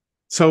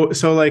 So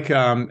like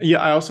yeah,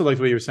 I also liked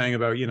what you were saying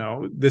about,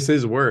 this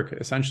is work.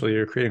 Essentially,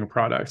 you're creating a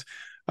product.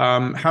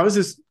 How is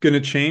this going to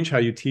change how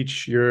you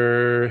teach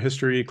your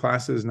history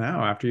classes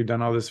now after you've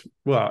done all this?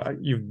 Well,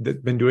 you've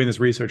been doing this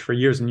research for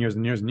years and years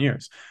and years and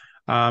years.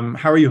 How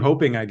are you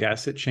hoping, I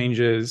guess, it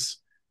changes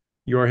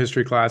your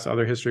history class,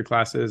 other history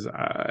classes,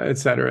 et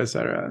cetera, et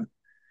cetera?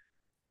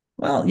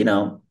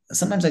 Well,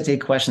 sometimes I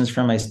take questions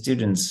from my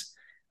students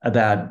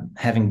about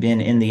having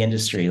been in the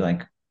industry,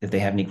 like if they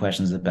have any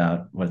questions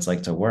about what it's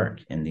like to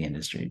work in the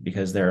industry,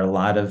 because there are a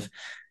lot of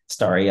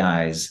starry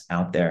eyes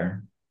out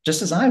there,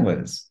 just as I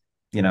was,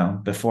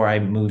 before I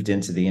moved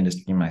into the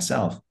industry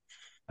myself.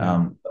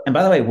 Yeah. And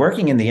by the way,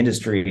 working in the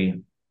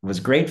industry was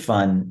great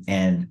fun.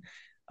 And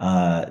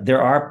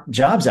there are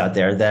jobs out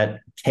there that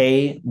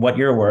pay what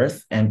you're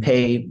worth and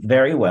pay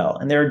very well.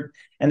 And there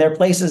are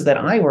places that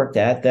I worked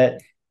at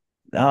that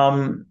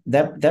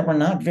were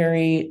not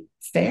very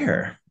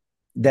fair,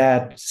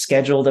 that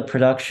scheduled a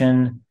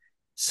production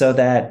so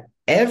that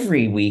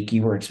every week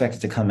you were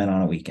expected to come in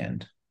on a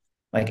weekend,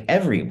 like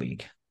every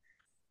week.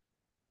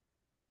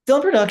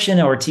 Film production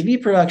or TV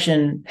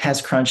production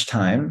has crunch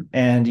time,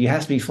 and you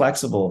have to be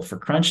flexible for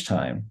crunch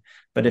time.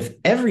 But if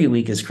every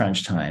week is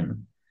crunch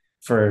time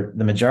for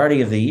the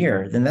majority of the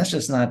year, then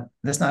that's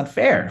not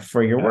fair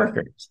for your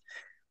workers.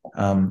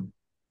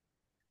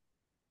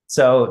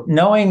 So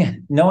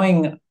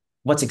knowing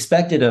what's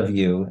expected of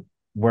you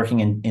working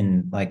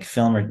in like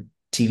film or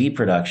TV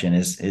production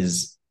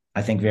is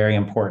I think very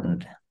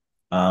important.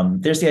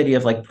 There's the idea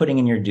of like putting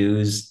in your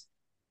dues,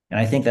 and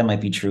I think that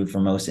might be true for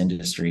most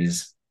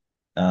industries,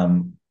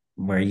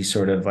 where you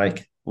sort of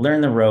like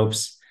learn the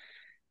ropes,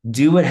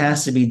 do what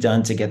has to be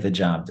done to get the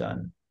job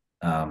done.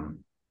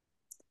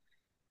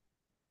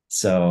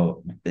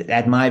 So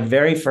at my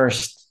very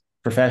first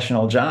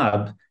professional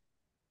job,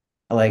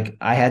 like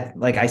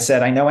I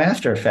said, I know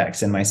After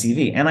Effects in my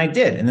CV, and I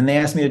did. And then they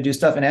asked me to do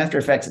stuff in After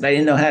Effects that I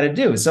didn't know how to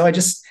do. So I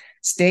just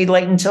stayed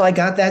late until I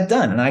got that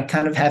done. And I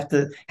kind of had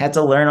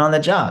to learn on the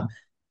job.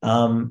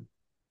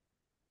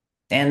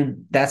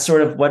 And that's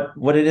sort of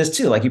what it is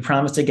too. Like you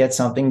promise to get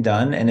something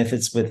done. And if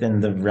it's within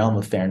the realm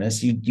of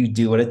fairness, you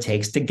do what it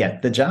takes to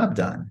get the job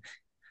done.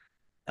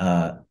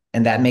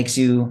 And that makes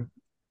you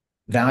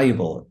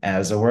valuable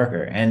as a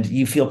worker. And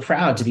you feel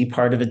proud to be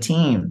part of a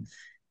team.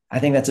 I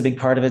think that's a big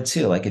part of it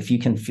too. Like if you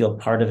can feel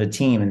part of a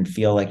team and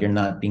feel like you're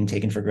not being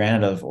taken for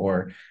granted of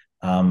or,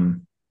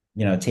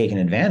 taken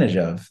advantage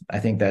of, I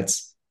think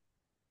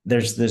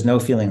there's no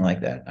feeling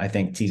like that. I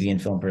think TV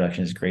and film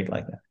production is great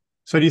like that.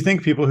 So do you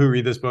think people who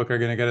read this book are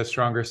going to get a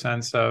stronger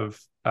sense of,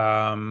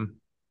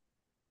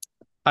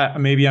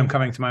 maybe I'm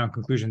coming to my own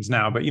conclusions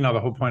now, but the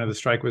whole point of the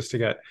strike was to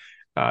get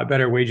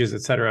better wages,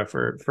 et cetera,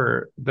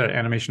 for the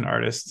animation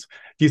artists.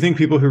 Do you think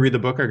people who read the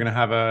book are going to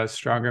have a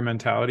stronger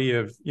mentality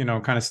of,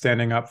 kind of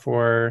standing up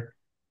for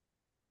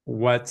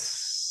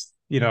what's,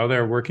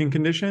 their working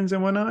conditions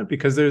and whatnot?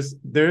 Because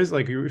there's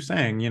like you were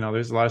saying,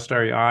 there's a lot of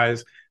starry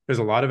eyes. There's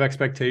a lot of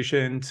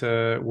expectation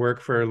to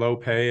work for low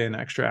pay and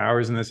extra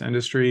hours in this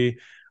industry.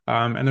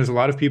 And there's a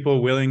lot of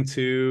people willing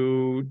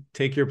to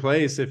take your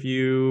place if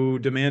you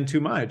demand too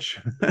much,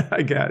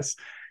 I guess,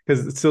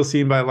 because it's still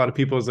seen by a lot of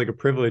people as like a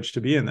privilege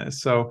to be in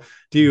this. So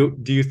do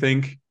you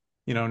think,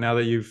 now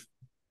that you've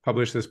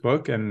published this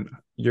book and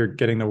you're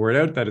getting the word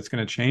out, that it's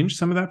going to change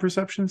some of that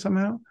perception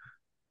somehow?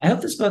 I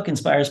hope this book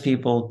inspires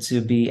people to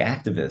be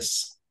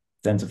activists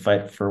than to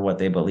fight for what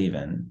they believe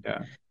in.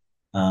 Yeah.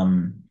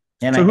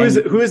 And so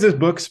who is this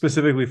book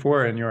specifically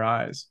for in your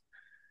eyes?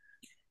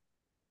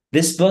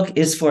 This book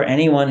is for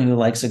anyone who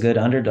likes a good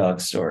underdog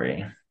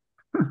story.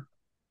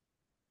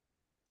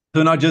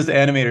 So not just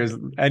animators,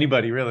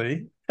 anybody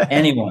really.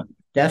 Anyone,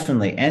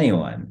 definitely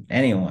anyone.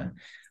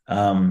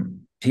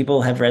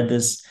 People have read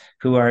this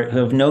who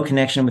have no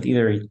connection with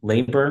either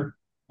labor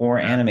or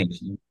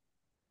animation,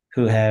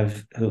 who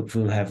have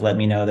let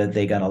me know that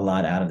they got a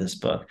lot out of this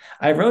book.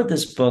 I wrote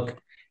this book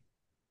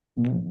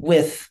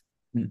with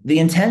the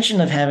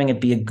intention of having it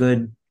be a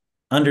good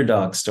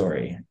underdog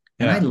story.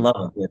 And I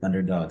love a good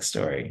underdog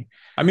story.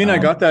 I mean, I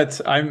got that.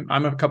 I'm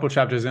a couple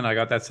chapters in. I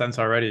got that sense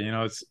already.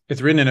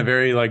 It's written in a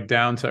very like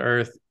down to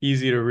earth,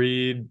 easy to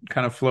read,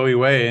 kind of flowy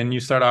way. And you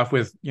start off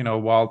with,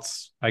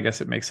 Walt's. I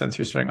guess it makes sense.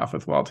 You're starting off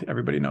with Walt.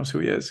 Everybody knows who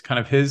he is. Kind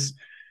of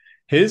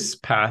his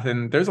path.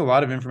 And there's a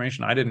lot of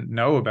information I didn't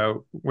know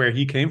about where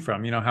he came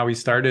from. How he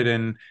started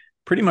in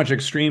pretty much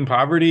extreme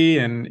poverty,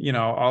 and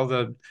all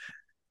the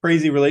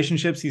crazy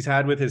relationships he's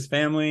had with his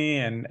family,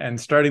 and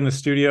starting the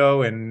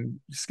studio and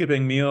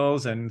skipping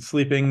meals and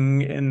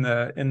sleeping in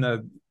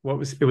the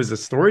it was a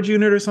storage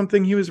unit or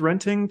something he was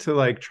renting to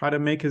like try to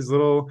make his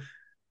little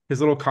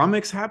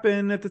comics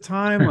happen at the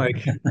time.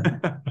 Like,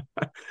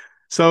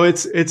 so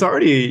it's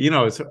already,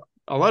 it's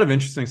a lot of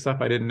interesting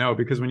stuff I didn't know,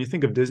 because when you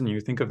think of Disney,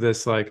 you think of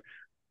this, like,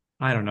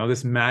 I don't know,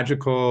 this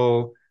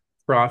magical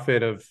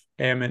prophet of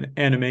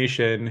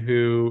animation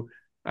who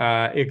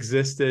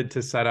existed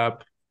to set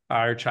up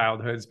our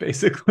childhoods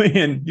basically.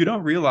 And you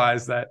don't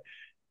realize that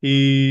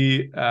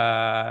he,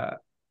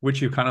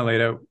 which you kind of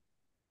laid out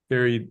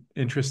very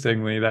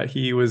interestingly, that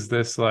he was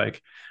this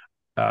like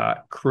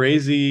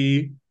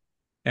crazy,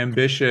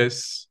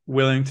 ambitious,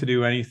 willing to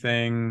do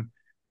anything,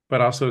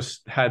 but also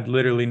had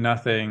literally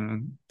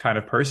nothing kind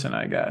of person,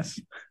 I guess.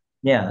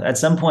 Yeah, at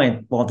some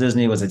point, Walt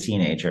Disney was a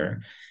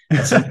teenager.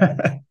 At some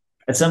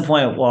at some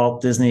point,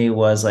 Walt Disney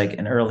was like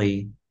an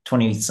early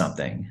 20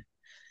 something.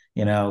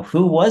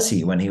 Who was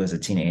he when he was a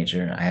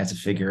teenager? I had to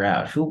figure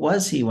out who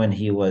was he when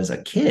he was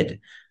a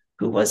kid?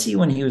 Who was he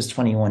when he was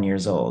 21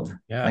 years old?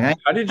 Yeah. Like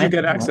How did I you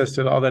get access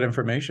to all that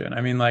information? I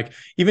mean, like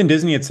even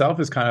Disney itself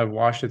has kind of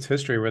washed its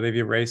history where they've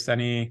erased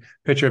any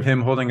picture of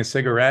him holding a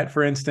cigarette,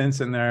 for instance,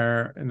 in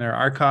their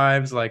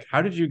archives. Like,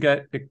 how did you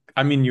get?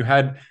 I mean, you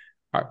had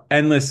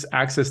endless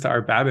access to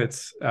our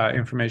Babbitt's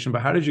information,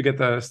 but how did you get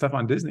the stuff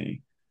on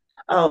Disney?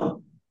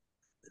 oh,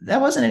 that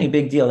wasn't any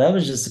big deal. That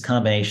was just a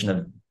combination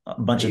of a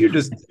bunch of You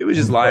just it was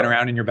just lying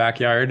around in your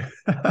backyard.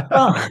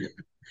 well,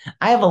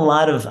 I have a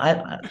lot of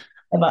I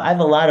have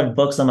a lot of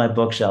books on my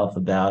bookshelf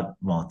about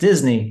Walt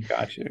Disney.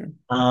 Got you.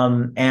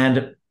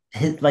 And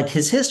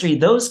his history,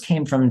 those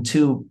came from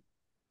two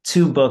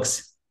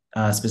books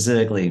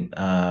specifically.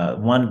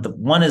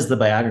 One is the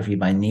biography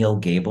by Neil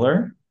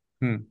Gabler.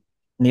 Hmm.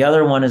 And the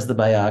other one is the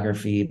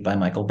biography by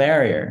Michael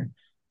Barrier.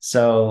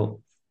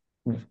 So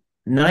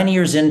 9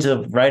 years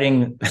into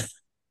writing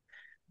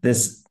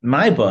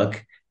my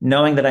book,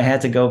 knowing that I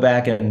had to go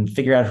back and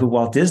figure out who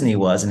Walt Disney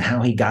was and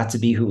how he got to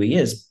be who he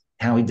is,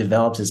 how he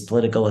developed his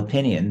political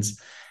opinions,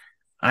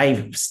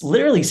 I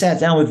literally sat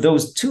down with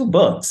those two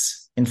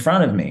books in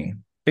front of me,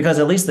 because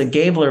at least the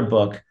Gabler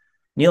book,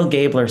 Neil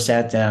Gabler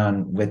sat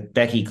down with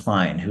Becky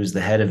Klein, who's the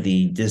head of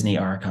the Disney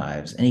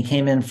archives, and he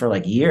came in for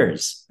like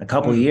a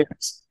couple of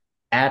years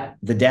at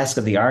the desk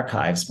of the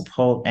archives,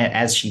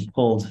 as she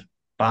pulled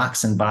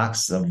box and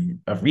box of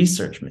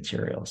research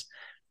materials.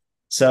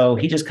 So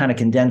he just kind of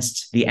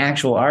condensed the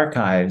actual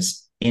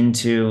archives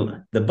into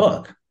the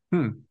book.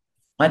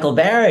 Michael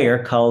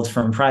Barrier culled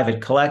from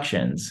private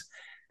collections,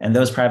 and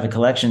those private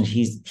collections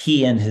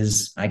he and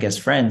his, I guess,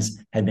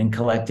 friends had been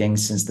collecting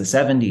since the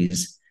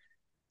 70s,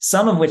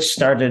 some of which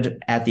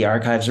started at the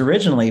archives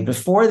originally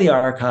before the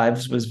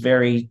archives was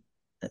very,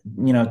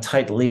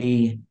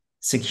 tightly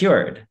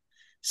secured.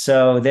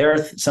 So there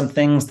are some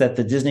things that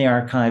the Disney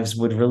archives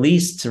would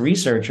release to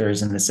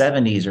researchers in the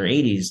 70s or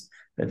 80s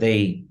that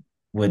they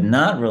would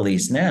not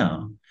release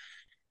now.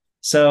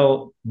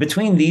 So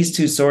between these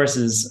two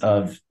sources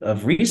of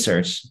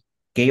research,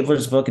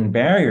 Gabler's book and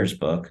Barrier's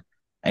book,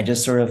 I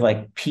just sort of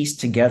like pieced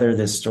together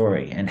this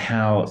story and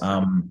how,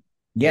 and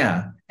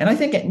I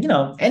think,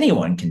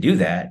 anyone can do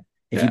that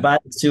if you buy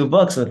the two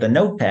books with a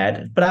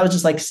notepad. But I was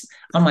just like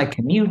on my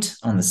commute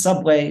on the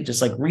subway,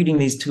 just like reading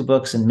these two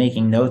books and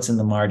making notes in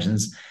the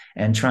margins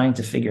and trying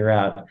to figure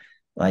out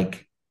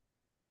like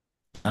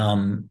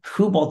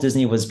who Walt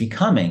Disney was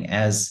becoming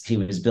as he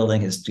was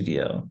building his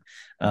studio.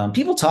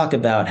 People talk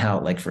about how,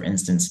 like, for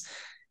instance,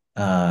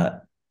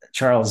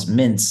 Charles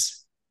Mintz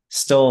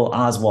stole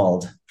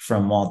Oswald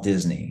from Walt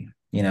Disney,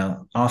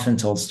 often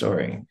told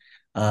story.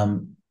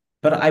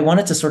 But I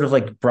wanted to sort of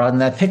like broaden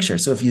that picture.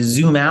 So if you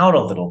zoom out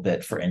a little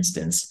bit, for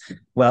instance,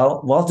 well,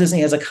 Walt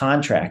Disney has a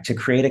contract to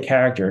create a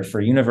character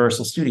for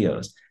Universal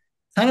Studios,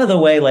 kind of the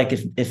way like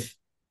if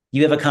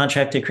you have a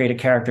contract to create a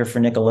character for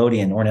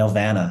Nickelodeon or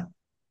Nelvana,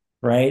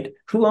 right?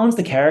 Who owns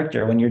the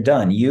character when you're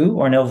done? You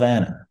or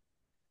Nelvana?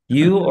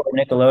 You or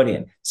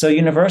Nickelodeon? So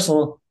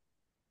Universal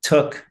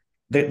took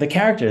the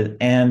character,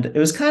 and it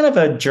was kind of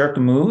a jerk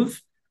move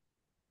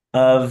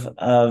of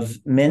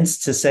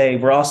Mintz to say,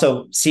 we're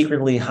also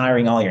secretly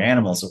hiring all your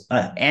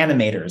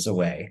animators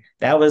away.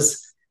 That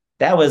was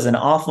an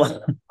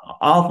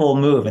awful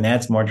move, and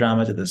adds more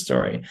drama to the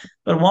story.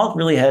 But Walt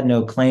really had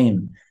no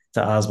claim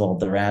to Oswald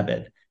the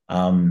Rabbit.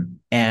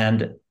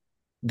 And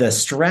the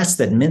stress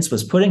that Mintz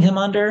was putting him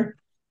under,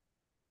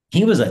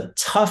 he was a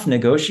tough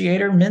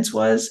negotiator, Mintz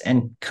was,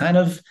 and kind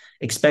of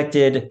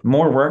expected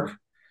more work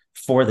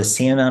for the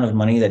same amount of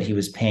money that he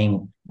was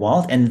paying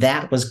Walt. And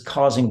that was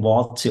causing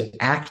Walt to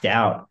act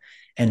out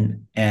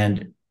and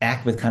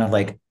act with kind of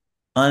like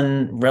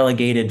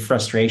unrelegated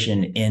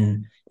frustration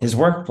in his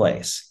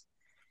workplace.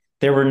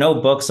 There were no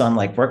books on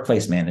like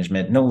workplace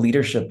management, no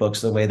leadership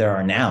books the way there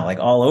are now, like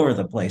all over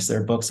the place.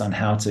 There are books on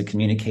how to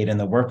communicate in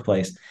the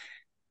workplace.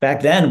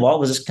 Back then,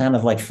 Walt was just kind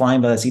of like flying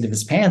by the seat of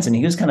his pants, and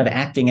he was kind of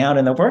acting out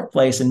in the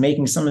workplace and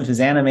making some of his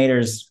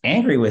animators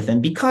angry with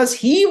him because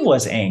he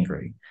was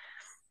angry.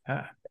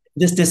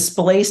 This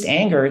displaced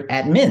anger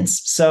at Mintz.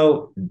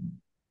 So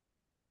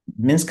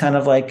Mintz kind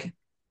of like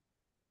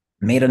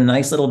made a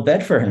nice little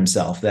bed for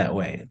himself that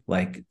way.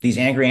 Like these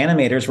angry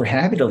animators were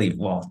happy to leave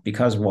Walt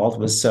because Walt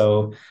was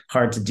so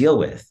hard to deal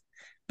with.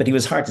 But he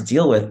was hard to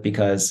deal with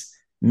because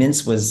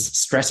Mintz was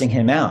stressing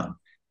him out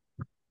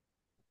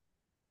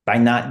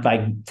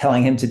by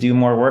telling him to do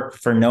more work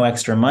for no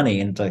extra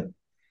money and like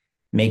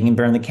making him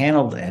burn the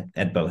candle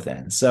at both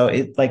ends. So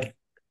it like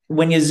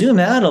when you zoom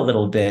out a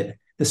little bit,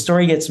 the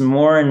story gets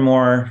more and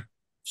more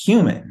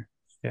human.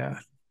 Yeah.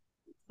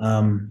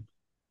 Um,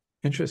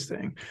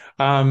 Interesting.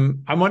 I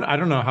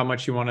don't know how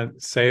much you want to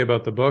say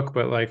about the book,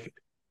 but like,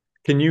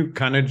 can you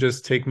kind of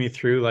just take me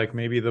through like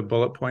maybe the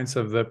bullet points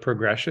of the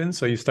progression?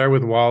 So you start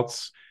with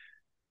Walt's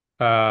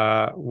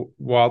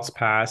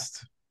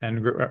past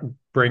and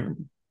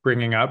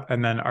bringing up,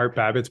 and then Art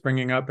Babbitt's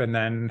bringing up, and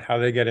then how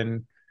they get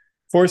in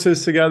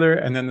forces together,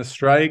 and then the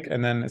strike,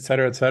 and then et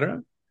cetera, et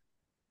cetera.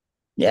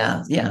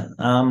 yeah, yeah.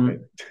 Right.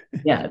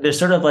 Yeah, there's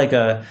sort of like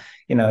a,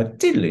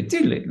 doodly,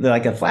 doodly,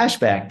 like a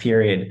flashback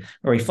period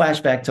where we flash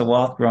back to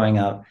Walt growing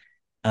up,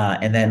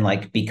 and then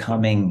like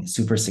becoming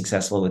super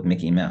successful with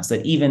Mickey Mouse.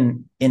 That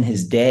even in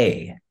his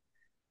day,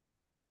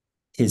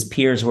 his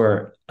peers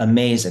were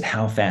amazed at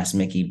how fast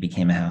Mickey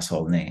became a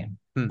household name.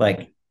 Hmm.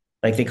 Like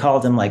they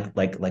called him like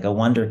a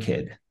wonder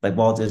kid. Like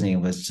Walt Disney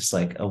was just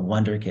like a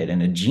wonder kid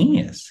and a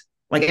genius.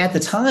 Like at the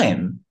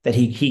time that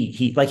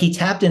he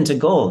tapped into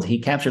gold. He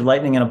captured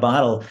lightning in a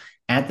bottle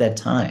at that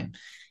time.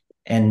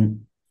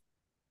 And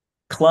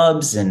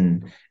clubs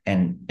and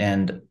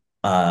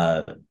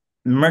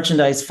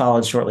merchandise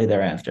followed shortly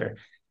thereafter.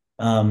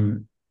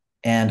 And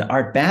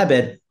Art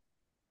Babbitt,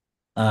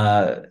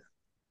 uh,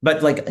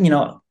 but like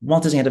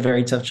Walt Disney had a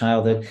very tough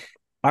childhood.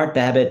 Art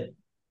Babbitt,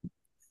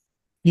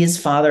 his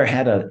father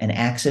had an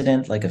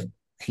accident, like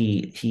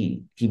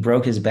he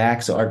broke his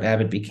back, so Art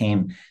Babbitt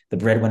became the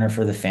breadwinner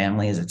for the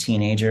family as a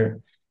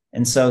teenager,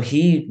 and so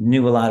he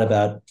knew a lot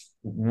about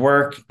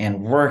work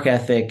and work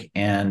ethic,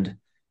 and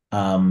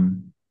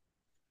um,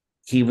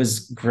 he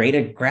was great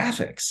at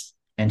graphics,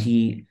 and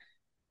he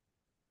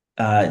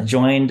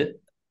joined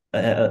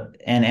an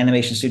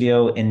animation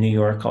studio in New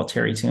York called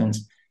Terry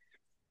Toons.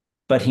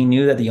 But he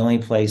knew that the only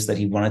place that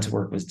he wanted to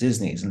work was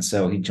Disney's, and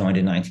so he joined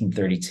in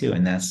 1932,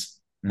 and that's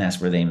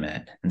where they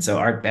met. And so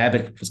Art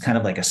Babbitt was kind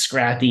of like a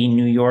scrappy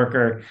New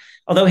Yorker,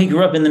 although he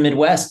grew up in the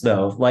Midwest,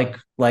 though, like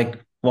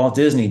Walt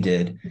Disney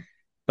did.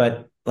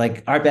 But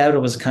like Art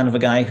Babbitt was kind of a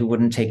guy who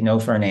wouldn't take no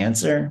for an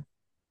answer.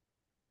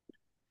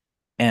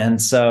 And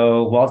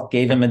so Walt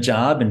gave him a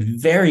job, and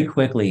very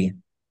quickly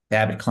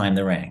Babbitt climbed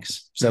the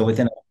ranks. So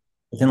within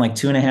like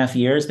 2.5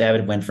 years,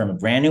 Babbitt went from a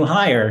brand new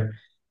hire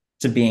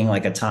to being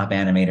like a top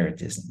animator at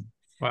Disney.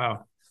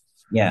 Wow,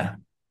 Yeah.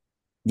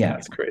 Yeah.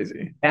 that's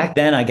crazy. Back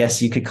then, I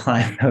guess you could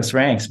climb those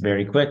ranks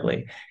very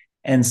quickly.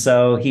 And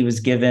so he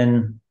was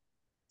given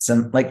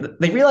like,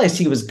 they realized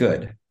he was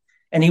good.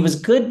 And he was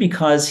good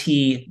because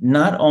he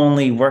not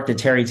only worked at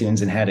Terry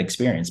Toons and had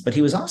experience, but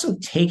he was also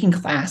taking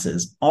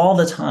classes all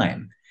the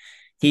time.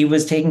 He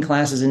was taking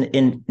classes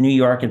in New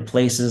York at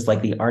places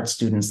like the Art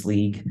Students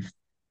League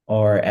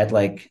or at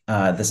like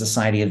the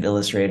Society of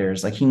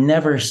Illustrators. Like he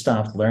never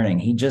stopped learning.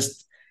 He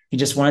just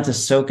wanted to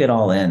soak it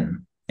all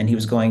in, and he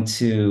was going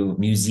to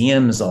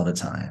museums all the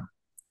time,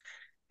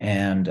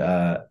 and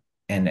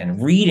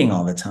reading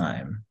all the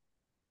time,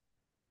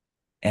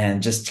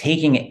 and just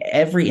taking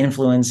every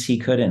influence he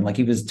could in. Like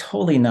he was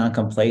totally not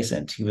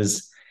complacent. He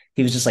was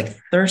just like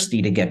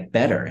thirsty to get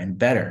better and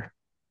better.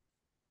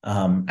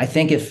 I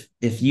think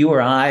if you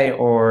or I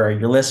or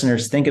your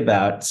listeners think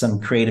about some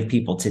creative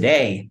people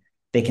today,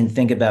 they can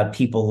think about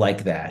people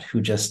like that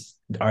who just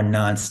are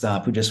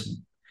nonstop, who just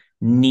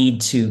need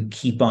to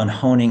keep on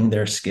honing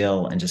their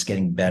skill and just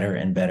getting better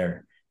and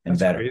better and That's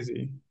better.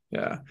 crazy.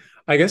 Yeah.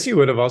 I guess you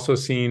would have also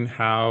seen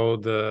how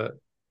the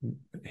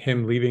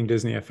him leaving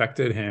Disney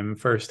affected him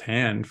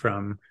firsthand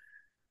from,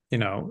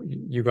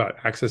 you got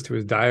access to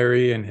his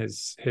diary and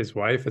his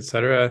wife,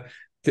 etc.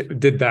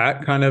 Did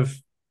that kind of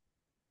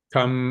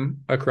come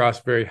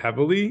across very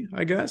heavily,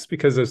 I guess,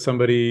 because of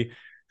somebody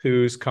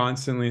who's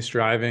constantly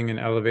striving and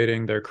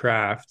elevating their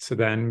craft to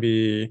then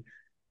be,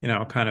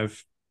 kind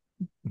of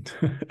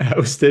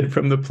ousted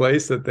from the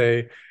place that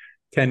they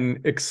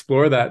can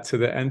explore that to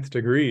the nth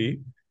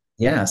degree.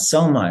 Yeah,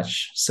 so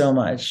much, so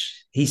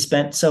much.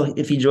 So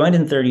if he joined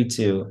in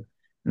 32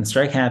 and the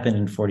strike happened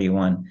in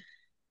 41,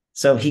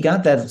 so he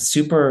got that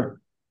super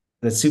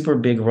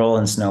big role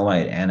in Snow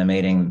White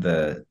animating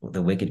the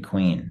Wicked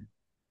Queen,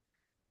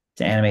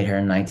 to animate her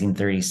in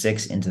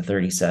 1936 into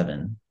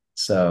 37.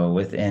 So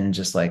within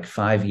just like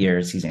 5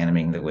 years, he's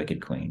animating the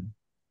Wicked Queen.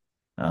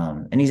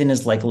 And he's in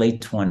his like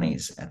late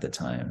 20s at the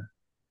time.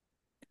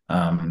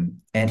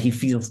 And he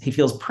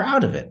feels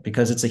proud of it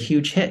because it's a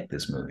huge hit,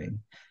 this movie.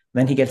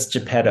 Then he gets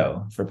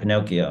Geppetto for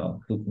Pinocchio,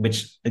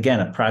 which again,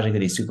 a project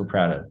that he's super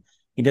proud of.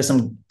 He does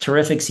some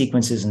terrific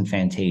sequences in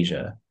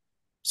Fantasia.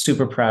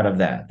 Super proud of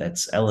that.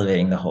 That's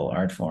elevating the whole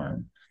art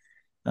form.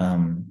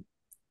 And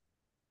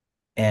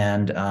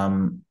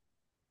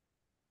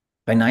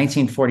by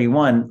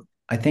 1941,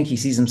 I think he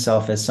sees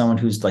himself as someone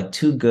who's like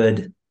too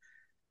good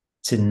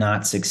to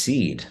not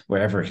succeed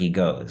wherever he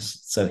goes.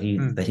 So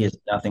that he has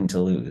nothing to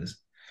lose.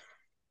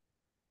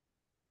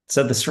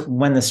 So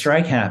when the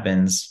strike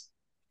happens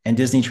and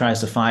Disney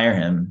tries to fire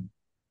him,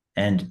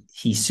 and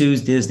he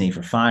sues Disney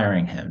for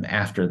firing him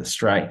after the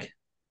strike.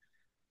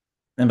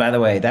 And by the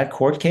way, that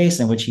court case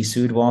in which he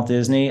sued Walt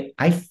Disney,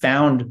 I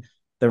found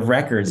the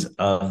records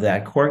of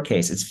that court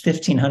case. It's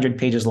 1,500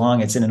 pages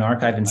long. It's in an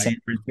archive in San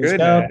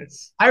Francisco.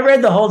 Goodness. I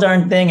read the whole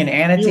darn thing and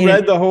annotated. You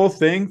read the whole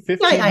thing,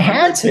 I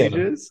had 1,500 to.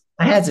 pages?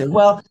 I had to.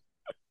 Well,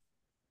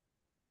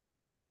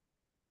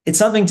 it's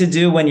something to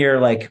do when you're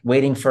like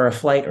waiting for a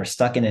flight or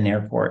stuck in an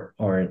airport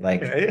or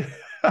like, Okay.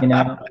 you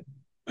know,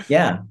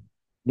 yeah.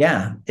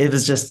 Yeah, it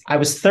was just I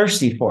was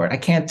thirsty for it. I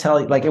can't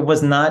tell you, like it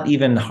was not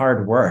even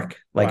hard work.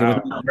 Like it was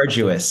Wow. not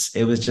arduous.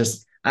 It was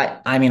just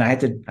I mean I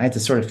had to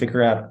sort of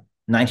figure out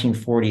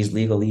 1940s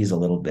legalese a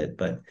little bit,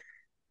 but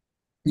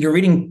you're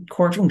reading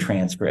courtroom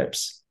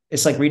transcripts.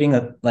 It's like reading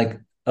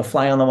a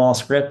fly on the wall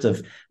script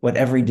of what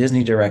every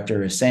Disney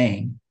director is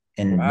saying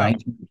in Wow.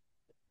 19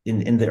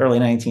 in the early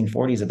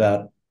 1940s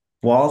about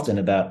Walt and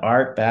about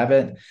Art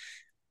Babbitt.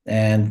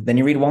 And then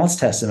you read Walt's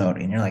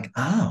testimony and you're like,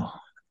 oh,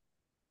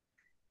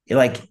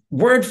 like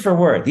word for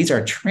word. These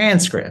are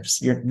transcripts.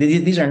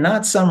 These are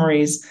not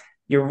summaries.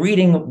 You're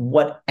reading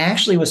what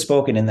actually was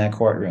spoken in that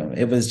courtroom.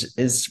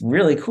 It's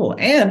really cool.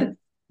 And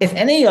if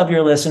any of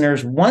your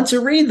listeners want to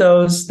read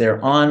those,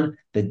 they're on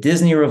the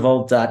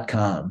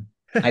DisneyRevolt.com.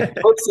 I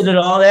posted it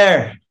all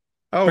there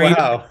Oh, for your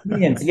wow.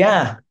 convenience.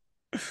 Yeah,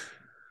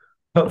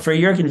 for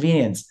your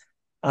convenience.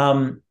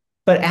 Um,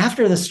 but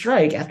after the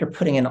strike, after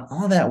putting in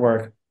all that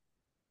work,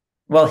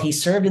 well, he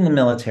served in the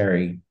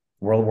military,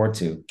 World War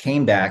II,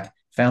 came back,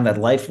 found that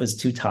life was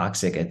too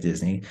toxic at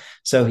Disney.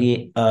 So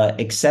he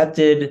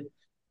accepted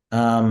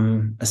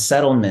a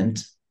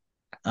settlement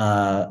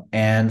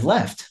and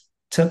left,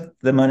 took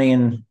the money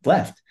and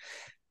left,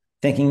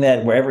 thinking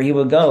that wherever he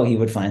would go, he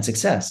would find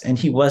success. And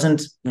he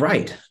wasn't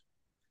right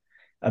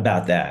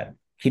about that.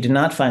 He did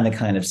not find the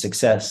kind of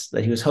success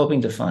that he was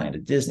hoping to find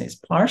at Disney's,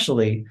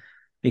 partially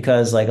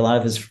because, like a lot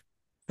of his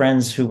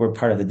friends who were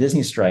part of the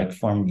Disney strike,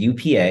 formed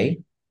UPA,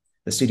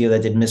 the studio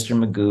that did Mr.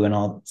 Magoo and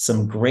all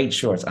some great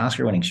shorts,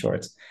 Oscar-winning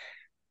shorts.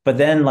 But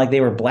then, like,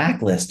 they were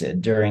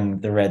blacklisted during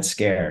the Red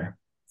Scare,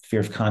 fear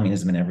of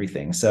communism and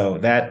everything. So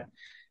that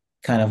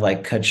kind of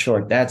like cut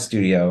short that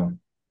studio.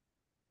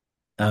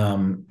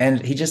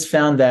 And he just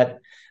found that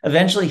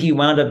eventually he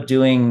wound up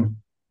doing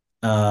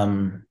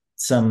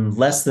some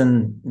less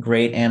than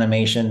great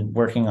animation,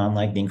 working on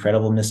like The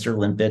Incredible Mr.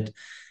 Limpet,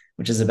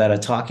 which is about a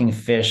talking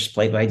fish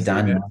played by Seen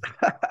Don. it.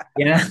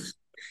 Yeah,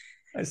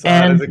 I saw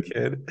it as and a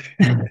kid.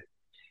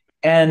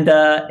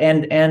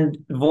 and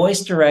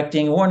voice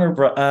directing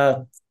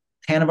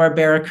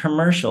Hanna-Barbera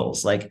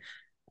commercials, like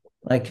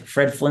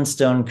Fred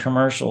Flintstone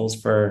commercials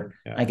for,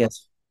 Yeah. I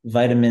guess,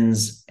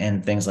 vitamins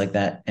and things like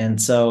that.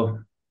 And so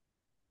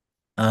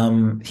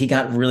he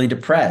got really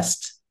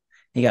depressed.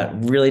 He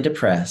got really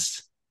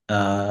depressed.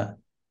 Uh,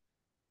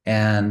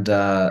 and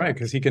Right,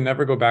 because he can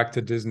never go back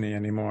to Disney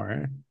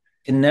anymore.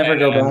 can never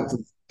go back And to,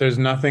 there's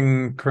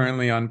nothing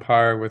currently on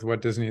par with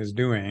what Disney is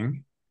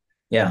doing.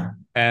 yeah,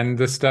 And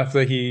the stuff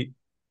that he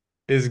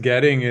is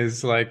getting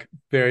is like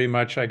very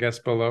much, I guess,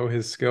 below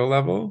his skill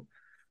level.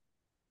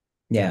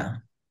 yeah.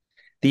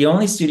 The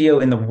only studio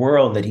in the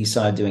world that he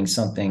saw doing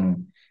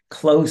something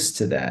close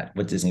to that,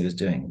 what Disney was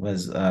doing,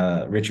 was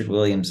Richard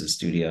Williams'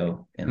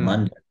 studio in Hmm.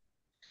 London,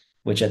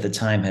 which at the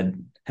time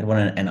had won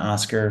an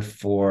Oscar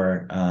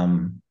for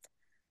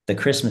the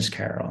Christmas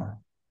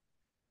Carol.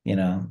 You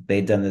know,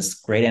 they'd done this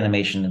great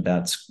animation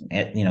about,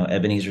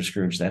 Ebenezer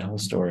Scrooge, that whole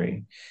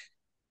story.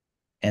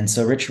 And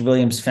so Richard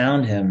Williams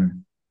found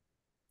him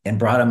and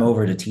brought him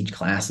over to teach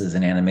classes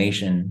in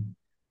animation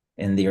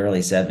in the early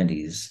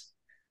 70s,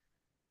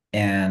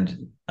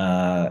 and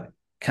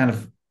kind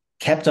of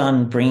kept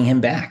on bringing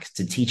him back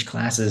to teach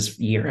classes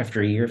year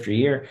after year after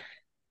year,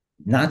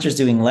 not just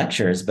doing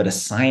lectures, but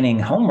assigning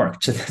homework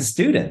to the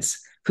students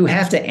who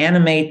have to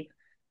animate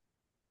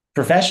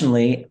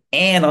professionally,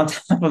 and on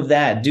top of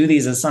that do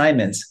these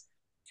assignments.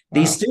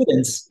 These Wow.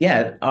 students,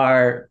 yeah,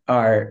 are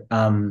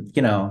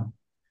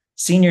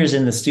seniors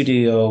in the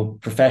studio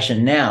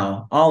profession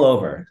now, all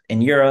over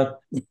in Europe,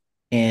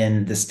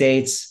 in the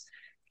States,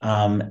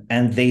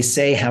 and they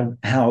say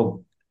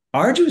how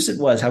arduous it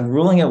was, how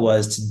grueling it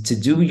was to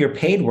do your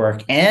paid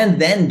work and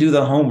then do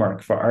the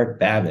homework for Art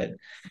Babbitt.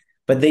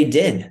 But they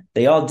did.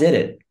 They all did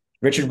it.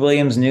 Richard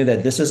Williams knew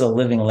that this is a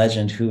living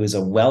legend who is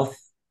a wealth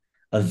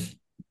of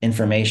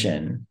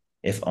information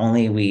if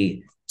only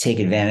we take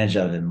advantage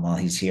of him while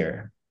he's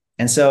here.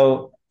 And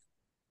so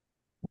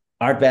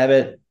Art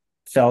Babbitt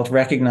felt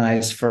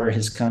recognized for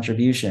his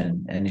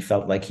contribution, and he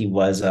felt like he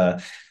was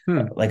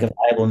Hmm. like a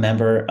valuable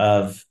member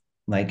of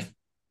like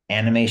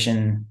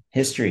animation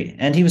history,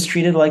 and he was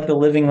treated like the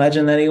living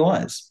legend that he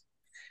was.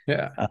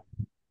 Yeah. Uh,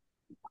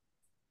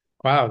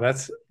 Wow,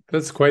 that's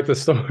quite the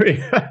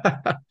story.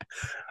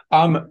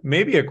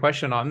 Maybe a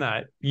question on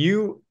that.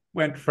 You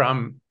went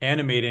from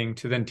animating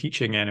to then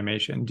teaching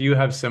animation. Do you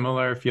have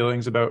similar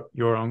feelings about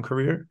your own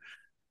career?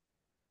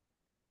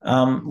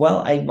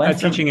 well,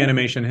 Teaching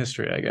animation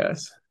history, I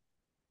guess.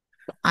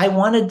 I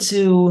wanted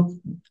to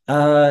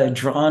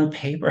draw on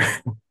paper,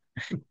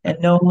 and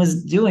no one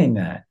was doing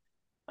that.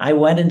 I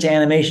went into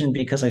animation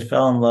because I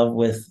fell in love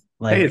with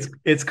Hey, like,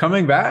 it's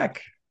coming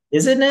back.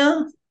 is it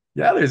now?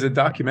 Yeah, there's a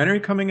documentary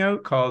coming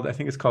out called, I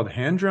think it's called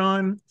Hand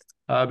Drawn,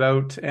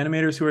 about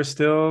animators who are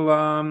still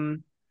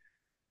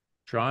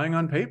drawing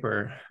on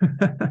paper.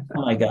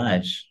 Oh my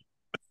gosh,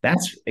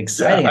 that's Yeah, I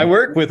exciting.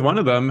 work with one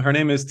of them. Her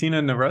name is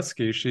Tina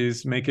Navrusky.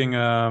 She's making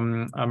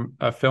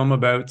a film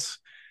about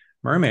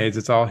mermaids.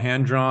 It's all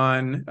hand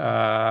drawn.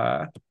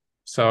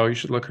 So you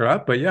should look her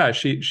up. But yeah,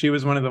 she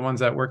was one of the ones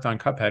that worked on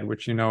Cuphead,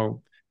 which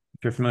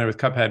if you're familiar with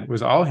Cuphead,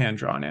 was all hand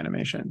drawn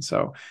animation.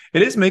 So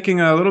it is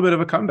making a little bit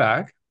of a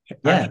comeback,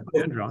 Yeah. actually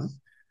hand drawn.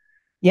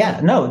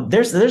 Yeah, no,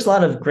 there's a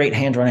lot of great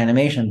hand-drawn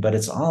animation, but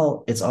it's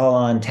all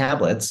on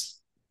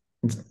tablets,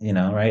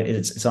 right?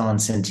 It's all on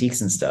Cintiqs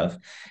and stuff.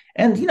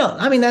 And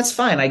I mean that's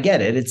fine. I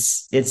get it.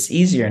 It's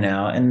easier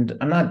now. And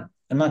I'm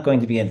not going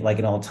to be like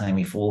an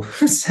old-timey fool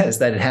who says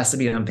that it has to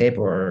be on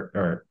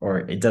paper or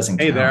it doesn't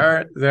Hey,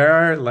 count. there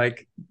are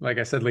like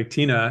I said, like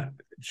Tina,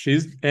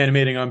 she's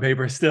animating on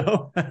paper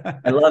still.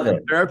 I love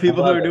it. There are I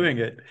people who love are it. doing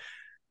it.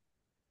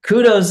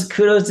 Kudos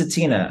to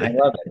Tina. I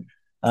love it.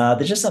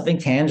 There's just something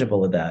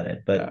tangible about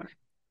it. But Yeah.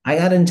 I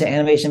got into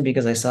animation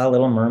because I saw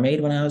Little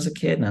Mermaid when I was a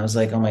kid, and I was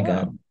like, oh my Oh,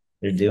 God,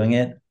 they're doing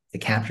it. They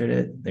captured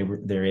it.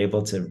 They're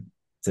able to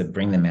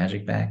bring the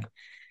magic back.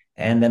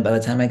 And then by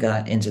the time I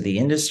got into the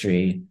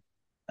industry,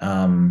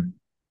 um,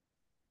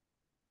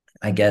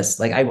 I guess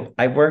like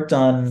I worked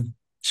on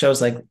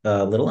shows like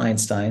Little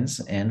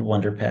Einsteins and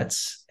Wonder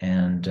Pets,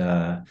 and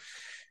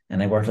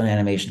I worked on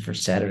animation for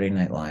Saturday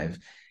Night Live.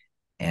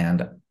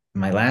 And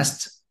my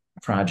last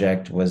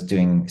project was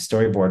doing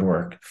storyboard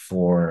work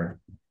for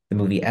the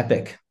movie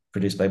Epic,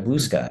 produced by Blue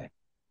Sky.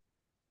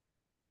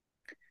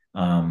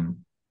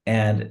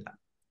 And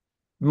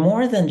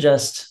more than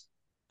just,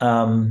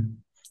 um,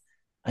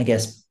 I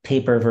guess,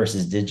 paper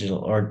versus digital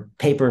or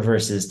paper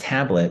versus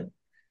tablet,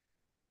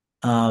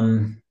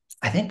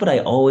 I think what I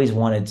always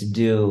wanted to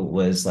do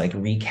was like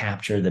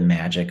recapture the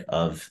magic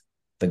of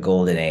the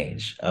golden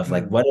age of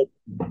like mm. what it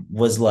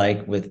was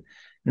like with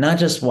not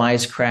just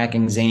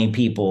wisecracking zany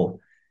people,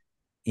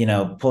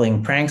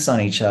 pulling pranks on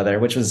each other,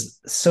 which was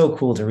so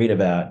cool to read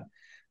about.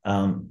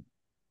 Um,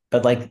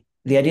 but like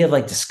the idea of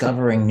like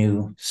discovering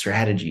new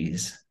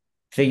strategies,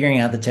 figuring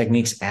out the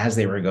techniques as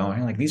they were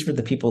going. Like these were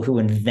the people who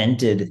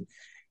invented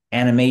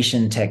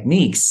animation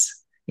techniques.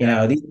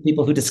 Yeah. These are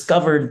people who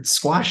discovered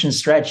squash and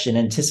stretch and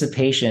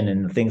anticipation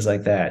and things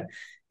like that.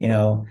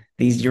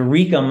 These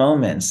eureka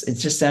moments. It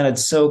just sounded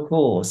so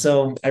cool.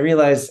 So I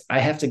realized I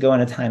have to go in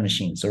a time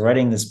machine. So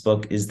writing this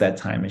book is that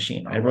time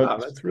machine. I Oh wrote wow,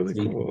 this that's really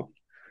book, cool.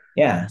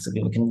 yeah, so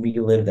people can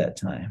relive that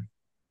time.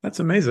 That's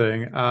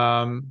amazing.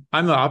 I'm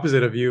the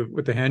opposite of you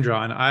with the hand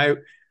drawn.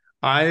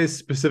 I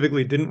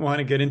specifically didn't want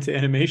to get into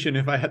animation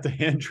if I had to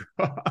hand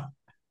draw.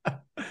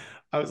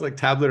 I was like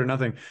tablet or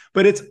nothing.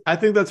 But I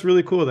think that's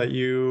really cool that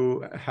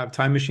you have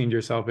time machined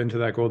yourself into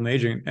that golden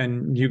age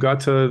and you got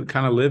to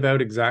kind of live out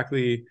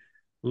exactly,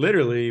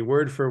 literally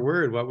word for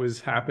word, what was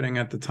happening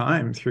at the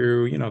time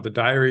through, the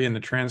diary and the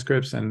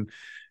transcripts and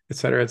et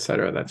cetera, et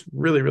cetera. That's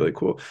really, really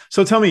cool.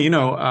 So tell me,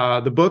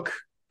 the book,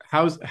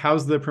 how's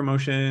the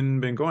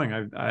promotion been going?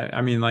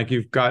 I mean, like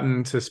you've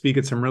gotten to speak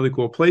at some really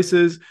cool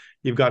places.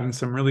 You've gotten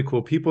some really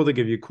cool people to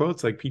give you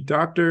quotes like Pete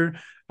Docter.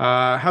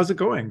 How's it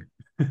going?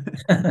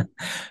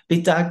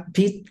 Pete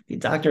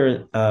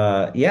Doctor,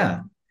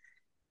 yeah,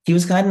 he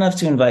was kind enough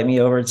to invite me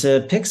over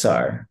to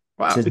Pixar.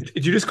 Wow. To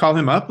Did you just call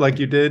him up like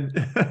you did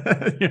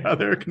your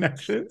other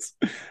connections?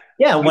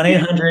 Yeah,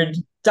 1-800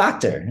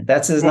 doctor.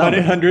 That's his One number.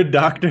 800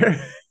 doctor.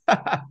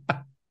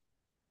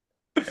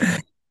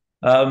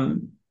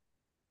 Um,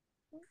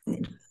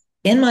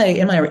 in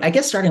my I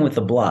guess starting with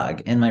the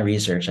blog in my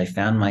research, I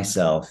found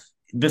myself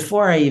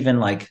before I even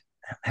like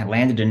had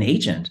landed an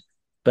agent,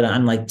 but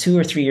I'm like 2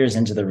 or 3 years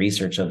into the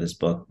research of this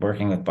book,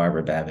 working with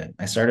Barbara Babbitt.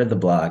 I started the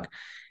blog,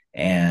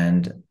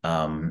 and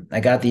I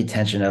got the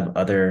attention of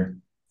other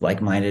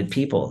like-minded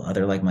people,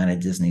 other like-minded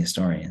Disney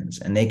historians,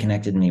 and they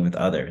connected me with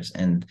others,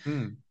 and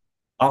Hmm.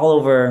 all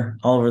over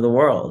the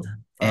world.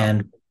 Wow.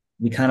 And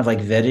we kind of like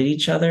vetted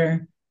each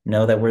other,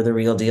 know that we're the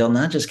real deal,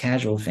 not just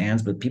casual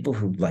fans, but people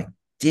who like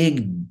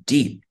dig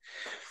deep.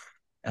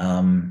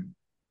 Um,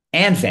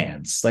 and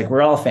fans. Like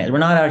we're all fans. We're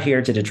not out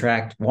here to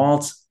detract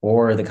Walt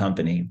or the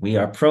company. We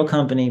are pro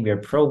company, we are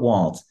pro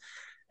Walt,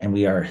 and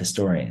we are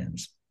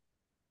historians.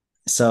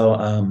 So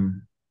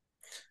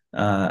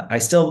I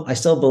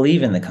still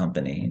believe in the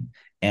company,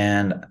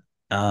 and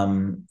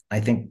I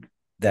think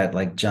that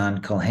like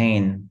John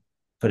Culhane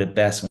put it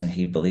best when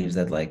he believes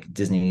that like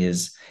Disney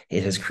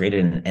it has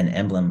created an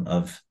emblem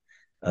of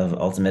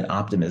ultimate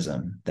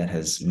optimism that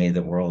has made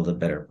the world a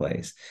better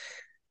place.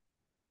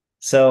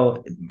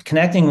 So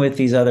connecting with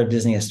these other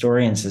Disney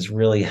historians has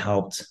really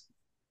helped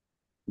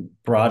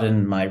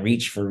broaden my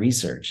reach for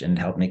research and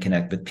help me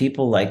connect with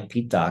people like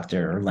Pete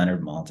Docter or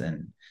Leonard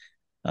Maltin,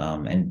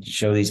 and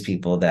show these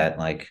people that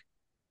like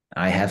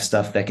I have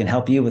stuff that can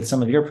help you with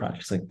some of your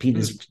projects. Like Pete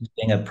is Hmm.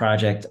 doing a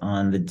project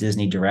on the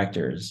Disney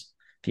directors,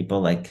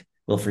 people like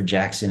Wilfred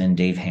Jackson and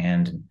Dave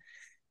Hand, and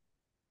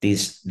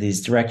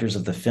these directors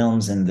of the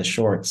films and the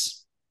shorts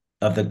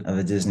of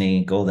the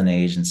Disney Golden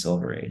Age and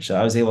Silver Age. So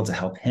I was able to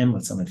help him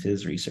with some of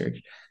his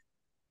research.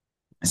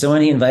 So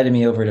when he invited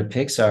me over to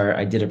Pixar,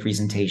 I did a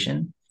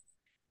presentation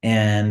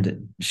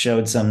and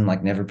showed some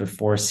like never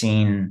before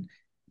seen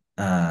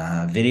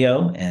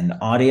video and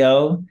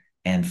audio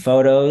and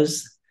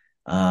photos,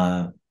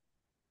 uh,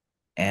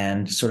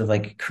 and sort of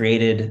like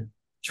created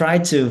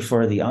tried to,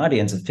 for the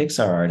audience of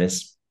Pixar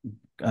artists,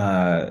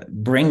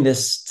 bring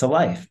this to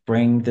life,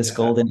 bring this Yeah.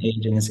 golden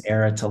age and this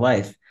era to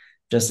life,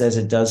 just as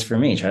it does for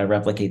me. Try to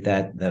replicate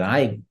that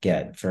I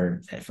get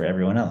for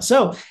everyone else.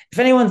 So if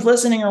anyone's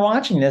listening or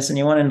watching this and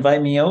you want to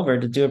invite me over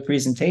to do a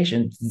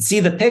presentation, see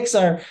the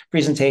Pixar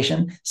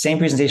presentation, same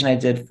presentation I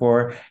did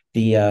for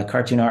the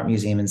Cartoon Art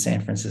Museum in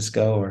San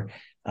Francisco, or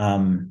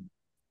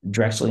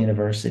Drexel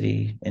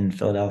University in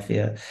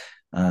Philadelphia,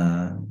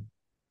 uh,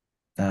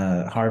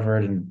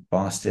 Harvard and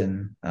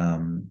Boston.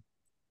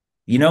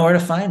 You know where to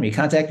find me.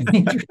 Contact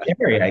me through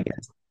Terry, I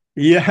guess.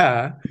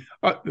 Yeah.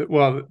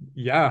 Well,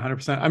 yeah,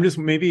 100%. I'm just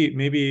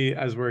maybe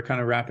as we're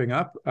kind of wrapping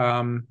up,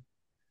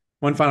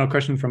 one final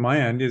question from my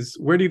end is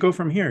where do you go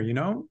from here? You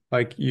know,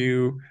 like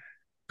you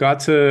got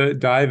to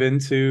dive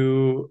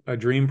into a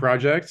dream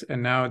project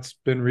and now it's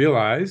been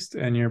realized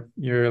and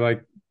you're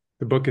like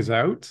the book is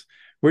out.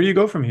 Where do you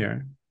go from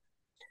here?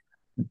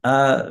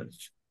 Uh,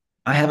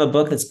 I have a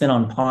book that's been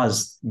on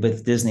pause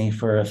with Disney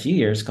for a few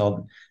years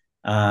called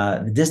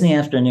The Disney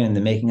Afternoon,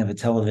 The Making of a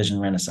Television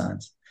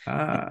Renaissance.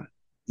 Ah,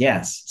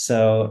 Yes.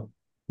 So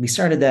we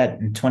started that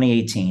in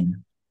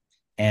 2018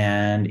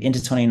 and into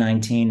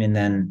 2019. And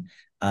then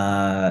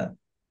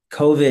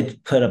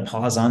COVID put a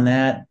pause on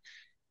that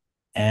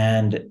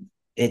and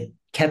it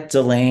kept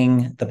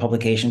delaying the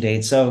publication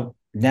date. So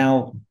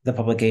now the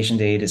publication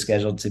date is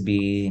scheduled to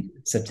be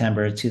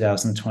September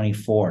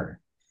 2024.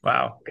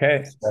 wow.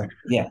 Okay. So,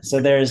 yeah, so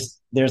there's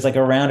like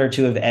a round or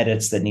two of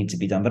edits that need to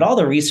be done, but all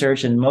the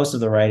research and most of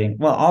the writing,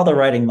 well, all the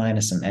writing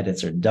minus some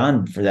edits are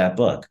done for that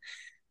book.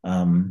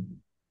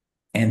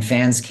 And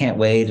fans can't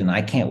wait, and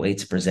I can't wait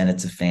to present it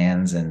to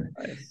fans.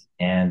 Nice.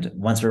 And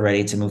once we're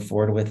ready to move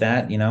forward with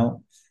that,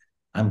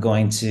 I'm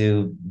going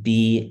to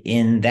be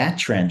in that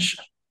trench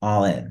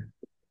all in.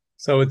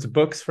 So it's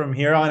books from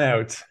here on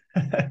out.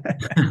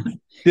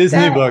 Disney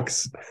That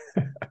books,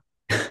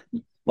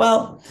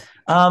 well,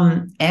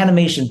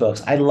 animation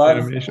books. I love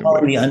animation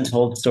telling the books.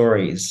 untold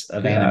stories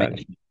of Yeah.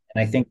 animation,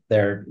 and I think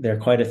there are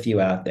quite a few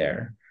out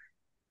there.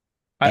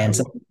 I, And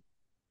so,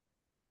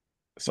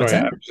 what's sorry,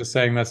 I that? was just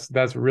saying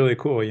that's really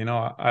cool. You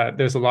know,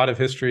 there's a lot of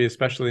history,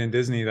 especially in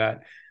Disney,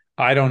 that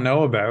I don't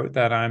know about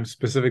that I'm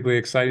specifically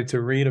excited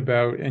to read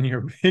about in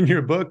your in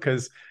your book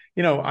because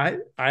you know I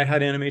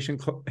had animation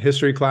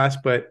history class,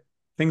 but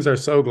things are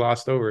so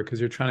glossed over because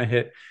you're trying to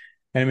hit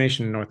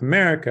animation in North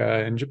America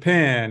and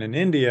Japan and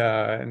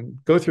India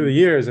and go through the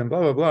years and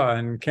blah blah blah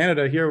and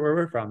Canada here where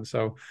we're from.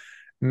 So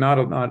not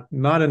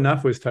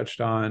enough was touched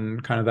on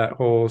kind of that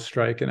whole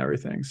strike and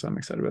everything. So I'm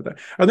excited about that.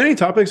 Are there any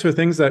topics or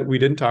things that we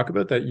didn't talk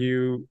about that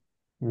you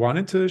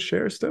wanted to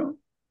share still?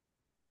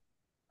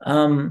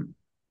 Um,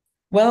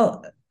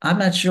 well, I'm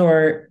not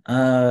sure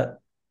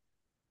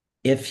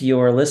if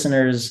your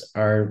listeners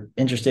are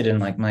interested in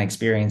like my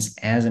experience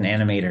as an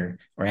animator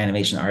or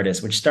animation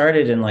artist, which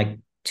started in like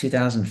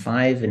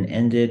 2005 and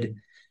ended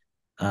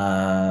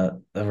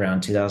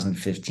around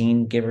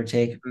 2015, give or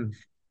take.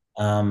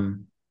 Hmm.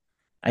 Um,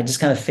 I just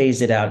kind of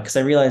phased it out because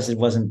I realized it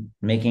wasn't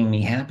making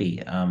me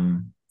happy.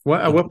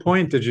 What at It, what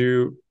point did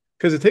you?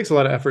 Because it takes a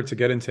lot of effort to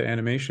get into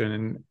animation,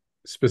 and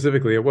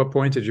specifically, at what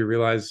point did you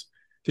realize?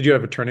 Did you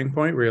have a turning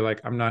point where you're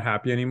like, I'm not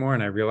happy anymore,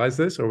 and I realized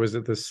this, or was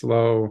it this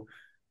slow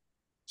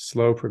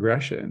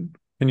progression?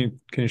 Can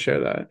you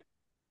share that?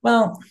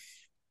 well,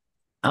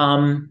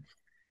 um,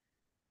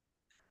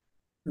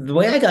 the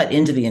way I got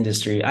into the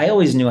industry, I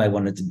always knew I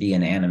wanted to be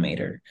an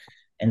animator.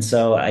 And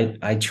so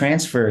I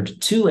transferred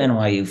to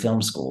NYU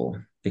Film School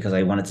because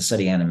I wanted to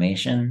study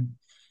animation.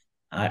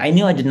 I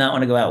knew I did not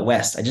want to go out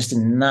west. I just did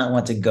not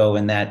want to go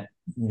in that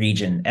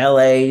region.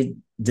 LA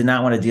did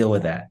not want to deal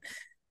with that.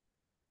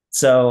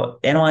 So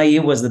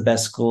NYU was the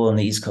best school on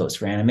the East Coast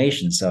for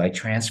animation. So I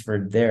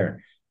transferred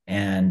there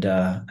and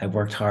I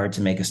worked hard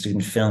to make a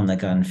student film that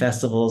got in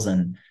festivals.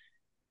 And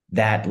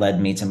that led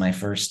me to my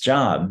first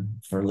job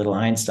for Little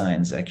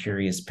Einsteins at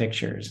Curious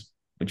Pictures,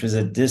 which was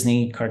a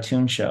Disney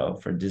cartoon show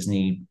for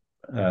Disney,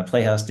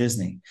 Playhouse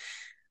Disney,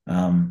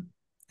 um,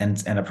 and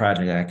a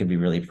project I could be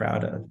really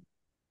proud of.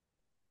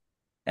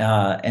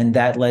 And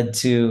that led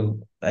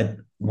to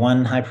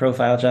one high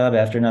profile job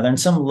after another and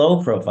some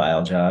low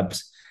profile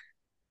jobs.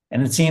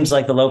 And it seems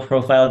like the low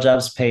profile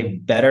jobs pay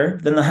better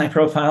than the high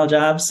profile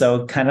jobs.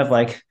 So kind of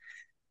like,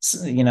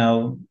 you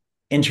know,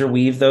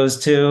 interweave those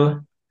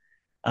two.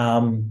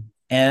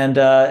 And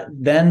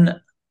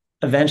then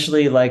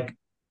eventually, like,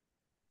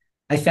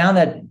 I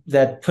found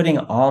that putting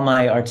all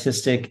my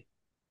artistic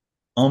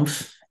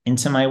oomph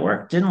into my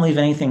work didn't leave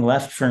anything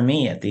left for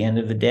me at the end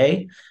of the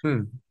day.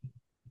 Hmm.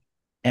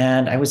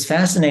 And I was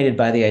fascinated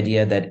by the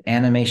idea that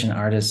animation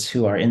artists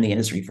who are in the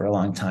industry for a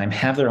long time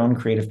have their own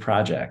creative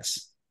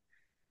projects.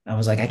 I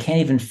was like, I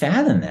can't even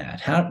fathom that.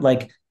 How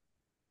like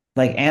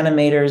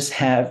animators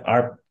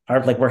are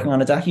like working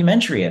on a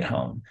documentary at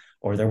home,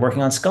 or they're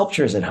working on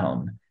sculptures at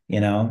home,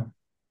 And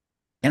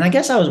I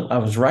guess I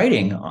was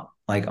writing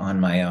like on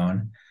my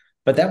own,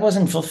 but that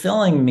wasn't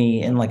fulfilling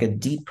me in like a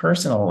deep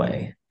personal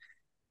way.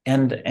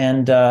 And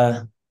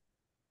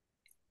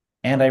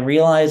I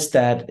realized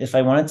that if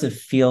I wanted to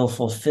feel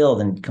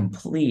fulfilled and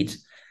complete,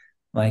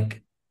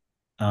 like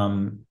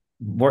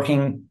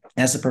working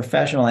as a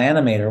professional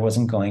animator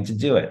wasn't going to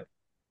do it.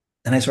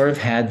 And I sort of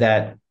had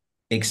that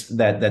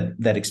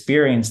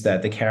experience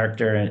that the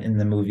character in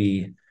the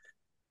movie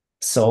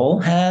Soul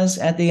has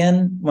at the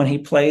end when he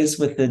plays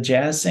with the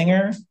jazz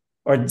singer,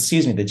 or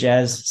excuse me, the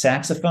jazz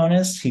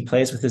saxophonist. He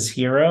plays with his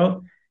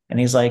hero, and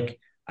he's like,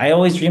 "I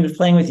always dreamed of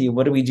playing with you.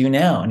 What do we do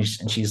now?" And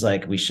she's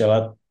like, "We show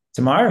up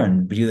tomorrow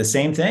and we do the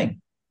same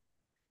thing."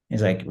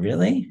 He's like,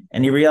 "Really?"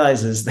 And he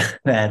realizes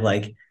that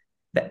like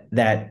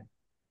that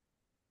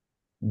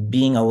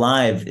being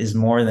alive is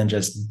more than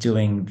just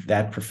doing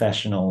that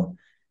professional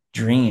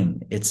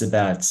dream. It's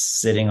about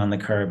sitting on the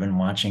curb and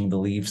watching the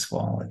leaves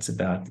fall. It's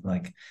about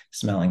like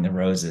smelling the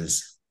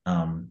roses.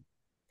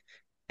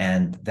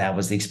 And that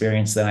was the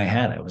experience that I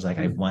had. I was like,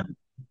 I want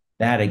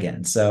that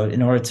again. So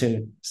in order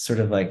to sort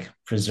of like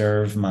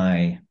preserve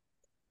my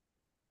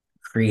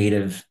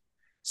creative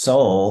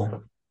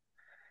soul,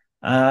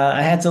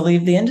 I had to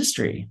leave the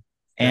industry.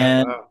 Yeah,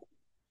 And wow.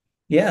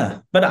 yeah,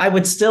 but I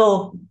would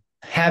still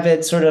have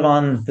it sort of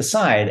on the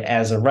side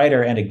as a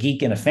writer and a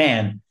geek and a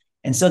fan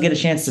and still get a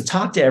chance to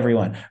talk to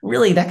everyone.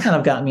 Really, that kind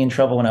of got me in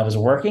trouble when I was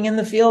working in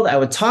the field. I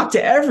would talk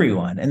to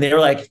everyone and they were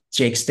like,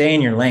 Jake, stay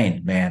in your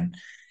lane, man.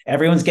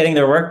 Everyone's getting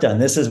their work done.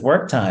 This is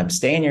work time.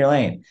 Stay in your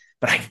lane.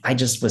 But I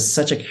just was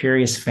such a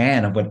curious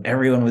fan of what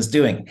everyone was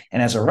doing.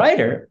 And as a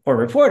writer or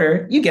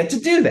reporter, you get to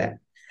do that.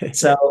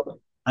 So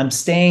I'm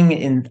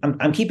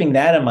keeping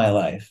that in my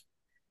life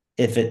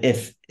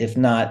if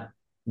not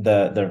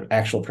the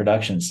actual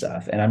production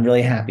stuff, and I'm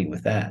really happy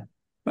with that.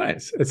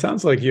 Nice. It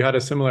sounds like you had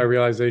a similar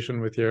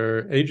realization with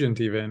your agent,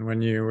 even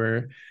when you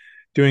were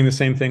doing the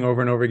same thing over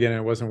and over again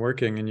and it wasn't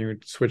working, and you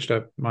switched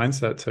up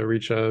mindset to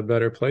reach a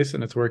better place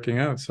and it's working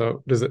out.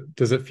 So does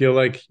it feel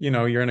like,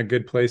 you're in a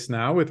good place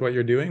now with what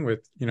you're doing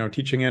with,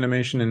 teaching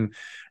animation and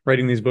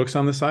writing these books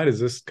on the side? Is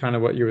this kind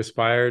of what you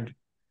aspired,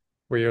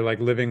 where you're like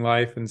living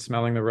life and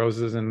smelling the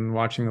roses and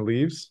watching the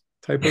leaves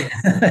type of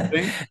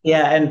thing?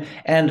 Yeah,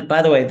 and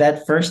by the way,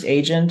 that first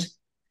agent,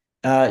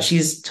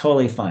 she's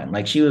totally fine.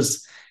 Like she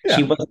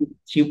Yeah. wasn't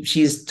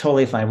she's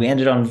totally fine. We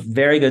ended on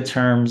very good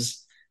terms.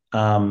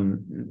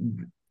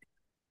 um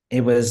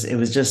it was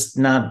just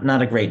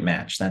not a great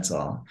match, that's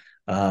all.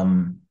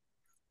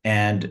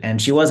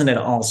 And she wasn't at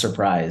all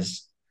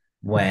surprised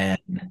when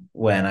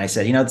I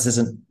said, this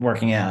isn't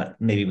working out,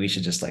 maybe we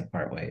should just like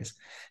part ways.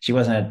 She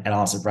wasn't at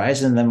all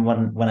surprised. And then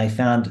when I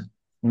found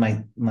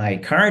my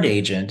current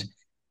agent,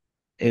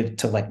 it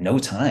took like no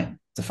time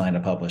to find a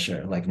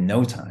publisher, like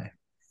no time.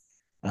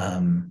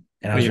 And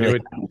I Well, was really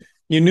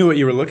you knew what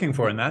you were looking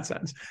for in that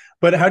sense.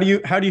 But how do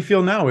you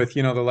feel now with,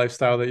 the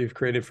lifestyle that you've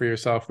created for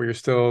yourself, where you're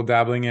still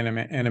dabbling in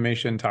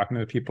animation, talking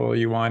to the people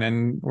you want,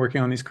 and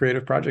working on these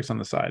creative projects on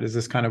the side? Is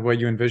this kind of what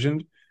you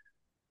envisioned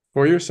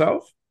for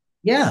yourself?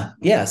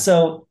 yeah.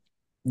 So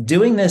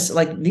doing this,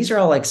 like, these are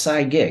all like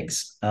side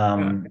gigs.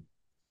 Yeah,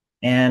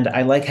 And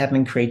I like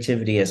having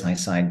creativity as my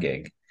side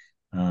gig.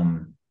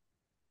 Um,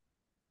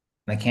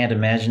 I can't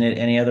imagine it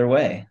any other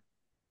way.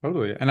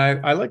 totally. And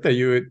I like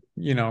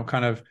that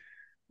kind of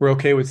were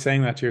okay with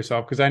saying that to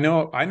yourself, because I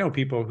know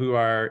people who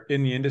are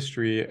in the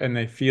industry and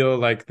they feel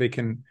like they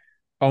can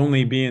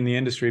only be in the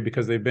industry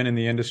because they've been in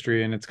the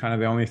industry and it's kind of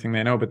the only thing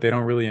they know, but they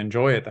don't really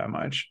enjoy it that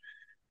much.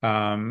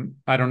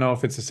 I don't know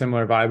if it's a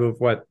similar vibe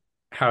of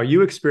how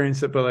you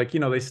experience it, but like,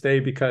 they stay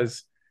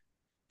because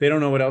they don't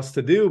know what else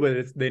to do,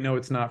 but they know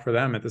it's not for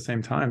them at the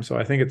same time. So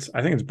I think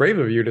it's brave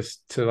of you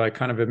to like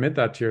kind of admit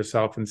that to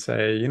yourself and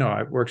say,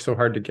 I've worked so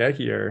hard to get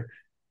here,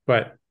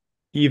 but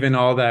even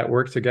all that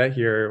work to get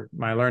here,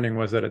 my learning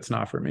was that it's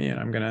not for me, and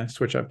I'm going to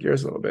switch up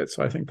gears a little bit.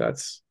 So I think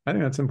that's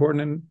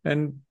important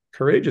and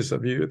courageous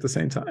of you at the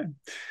same time.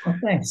 Well,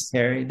 thanks,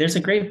 Terry. There's a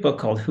great book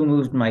called Who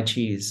Moved My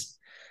Cheese?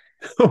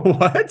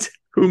 What?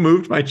 Who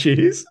moved my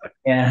cheese?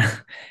 Yeah,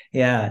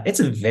 yeah. It's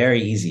a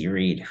very easy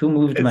read. Who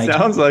moved It my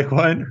sounds like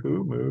one.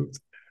 Who moved?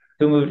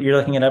 Who moved? You're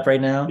looking it up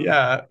right now?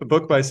 Yeah, a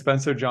book by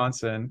Spencer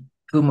Johnson.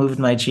 Who moved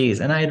my cheese?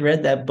 And I had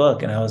read that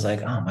book and I was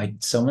like, oh my,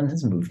 someone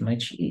has moved my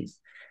cheese.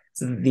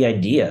 So the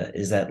idea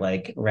is that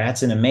like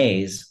rats in a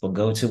maze will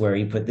go to where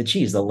you put the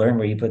cheese. They'll learn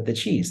where you put the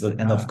cheese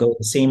and they'll go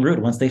the same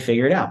route once they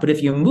figure it out. But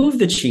if you move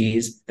the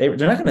cheese, they're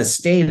not going to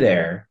stay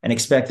there and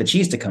expect the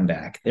cheese to come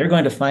back. They're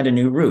going to find a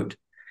new route.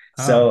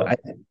 Oh, So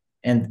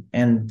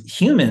and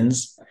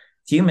humans,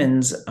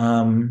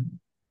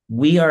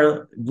 we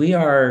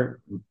are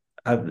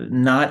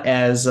not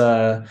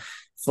as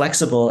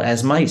flexible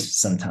as mice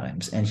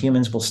sometimes, and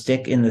humans will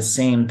stick in the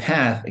same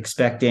path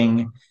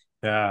expecting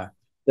yeah.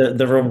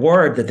 the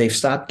reward that they've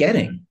stopped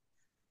getting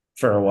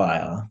for a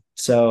while.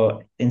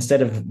 So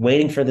instead of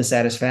waiting for the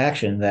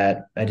satisfaction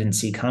that I didn't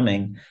see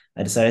coming,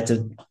 I decided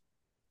to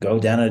go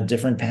down a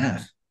different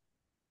path.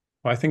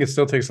 Well, I think it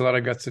still takes a lot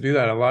of guts to do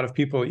that. A lot of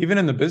people, even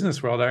in the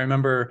business world, I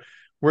remember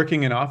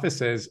working in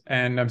offices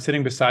and I'm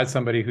sitting beside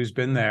somebody who's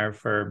been there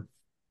for,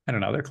 I don't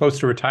know, they're close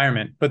to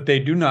retirement, but they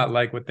do not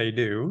like what they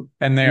do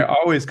and they're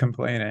always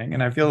complaining.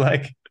 And I feel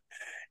like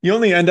you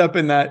only end up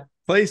in that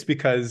place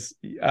because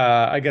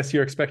I guess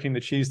you're expecting the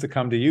cheese to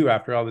come to you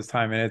after all this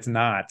time and it's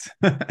not.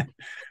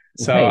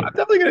 So Right. I'm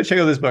definitely going to check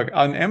out this book.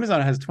 On Amazon,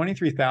 it has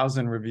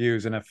 23,000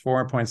 reviews and a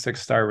 4.6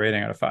 star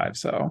rating out of 5.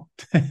 So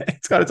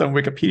it's got its own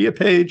Wikipedia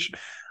page. I'm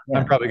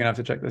Yeah. probably going to have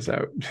to check this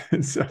out.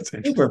 So it's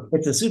interesting.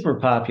 It's a super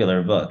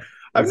popular book.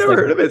 I've It's never like,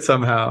 heard of it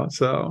somehow.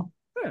 So,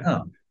 yeah.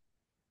 oh,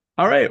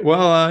 All right.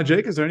 Well,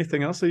 Jake, is there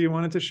anything else that you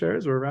wanted to share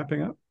as we're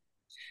wrapping up?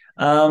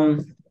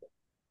 um,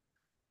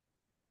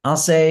 I'll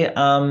say,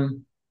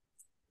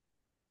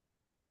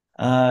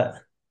 uh,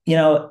 you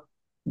know,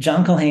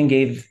 John Culhane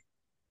gave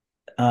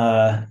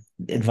uh,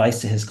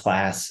 advice to his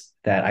class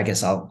that I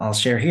guess I'll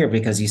share here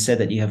because you said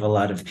that you have a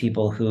lot of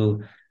people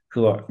who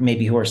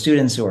are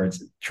students who are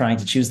trying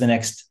to choose the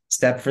next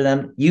step for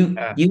them.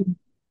 Yeah, You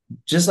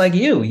just like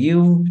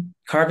you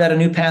carved out a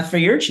new path for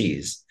your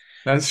cheese.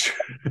 that's true.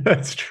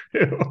 That's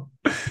true.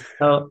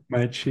 So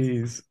My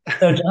cheese.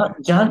 So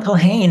John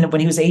Culhane,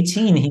 when he was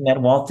 18, he met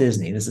Walt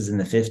Disney. This is in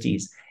the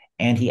 50s.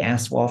 And he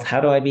asked Walt,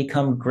 how do I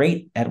become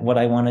great at what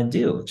I want to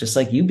do? Just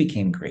like you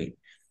became great.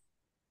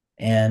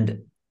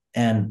 And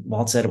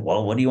Walt said,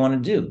 well, what do you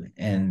want to do?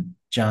 And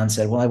John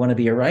said, well, I want to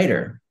be a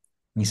writer.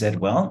 And he said,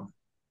 well,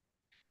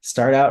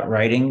 start out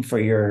writing for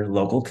your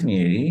local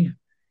community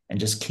and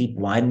just keep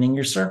widening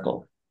your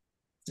circle.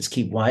 Just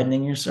keep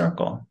widening your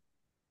circle.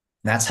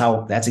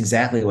 That's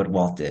exactly what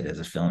Walt did as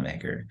a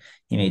filmmaker.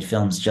 He made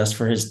films just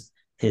for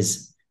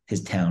his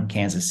town,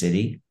 Kansas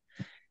City.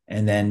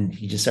 And then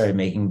he just started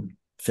making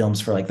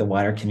films for like the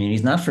wider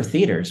communities, not for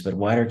theaters, but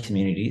wider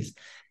communities.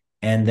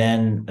 And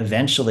then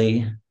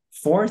eventually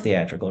for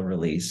theatrical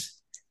release.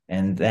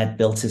 And that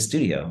built his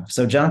studio.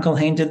 So John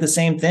Culhane did the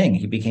same thing.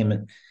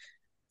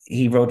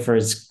 He wrote for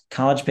his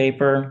college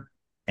paper,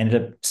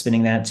 ended up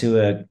spinning that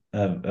to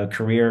a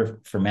career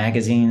for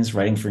magazines,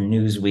 writing for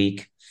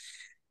Newsweek,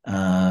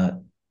 uh,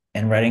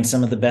 and writing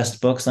some of the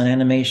best books on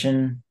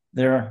animation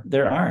there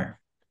are.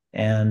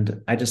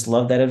 And I just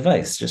love that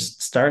advice.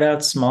 Just start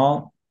out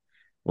small,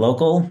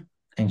 local,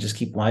 and just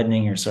keep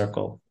widening your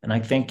circle. And I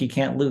think you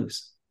can't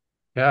lose.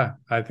 Yeah,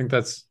 I think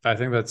that's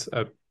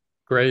a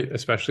great,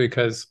 especially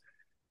because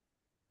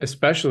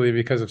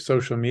of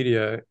social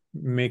media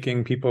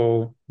making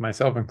people,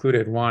 myself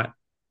included, want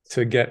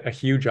to get a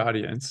huge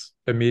audience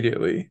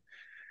immediately.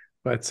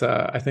 But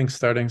I think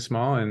starting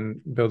small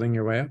and building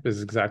your way up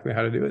is exactly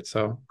how to do it.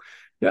 So,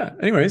 yeah.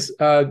 Anyways,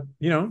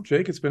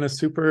 Jake, it's been a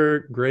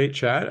super great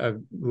chat.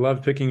 I've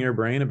loved picking your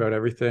brain about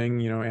everything,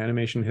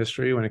 animation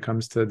history when it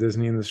comes to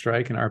Disney and the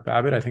strike and Art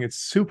Babbitt. I think it's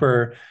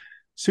super,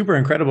 super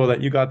incredible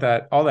that you got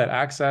all that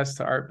access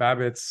to Art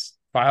Babbitt's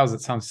files.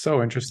 It sounds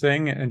so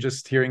interesting, and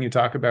just hearing you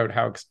talk about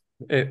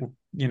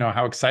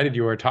how excited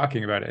you were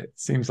talking about it. It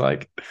seems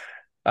like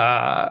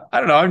I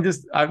don't know.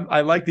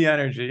 I like the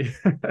energy.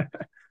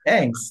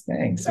 Thanks. Well,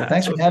 Yeah,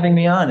 thanks for having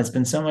me on. It's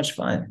been so much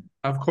fun.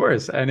 of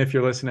course. And if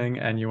you're listening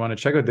and you want to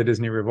check out the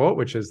Disney Revolt,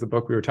 which is the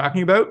book we were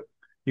talking about,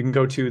 you can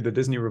go to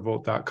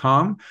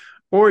thedisneyrevolt.com,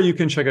 or you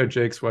can check out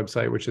Jake's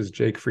website, which is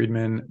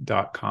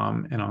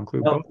jakefriedman.com. And I'll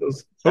include Oh, both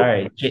those. Oh,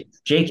 sorry,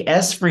 Jake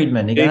S.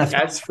 Friedman. You Jake gotta.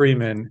 S.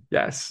 Friedman.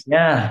 Yes.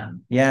 Yeah.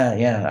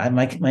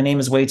 My name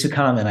is way too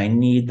common. I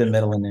need the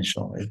middle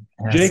initial. It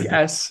has Jake to be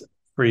S.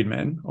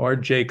 Friedman, or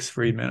Jake's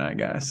Friedman, I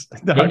guess,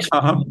 Jake.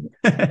 .com.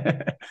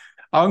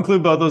 I'll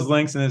include both those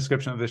links in the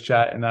description of this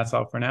chat, and that's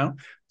all for now.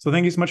 So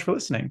thank you so much for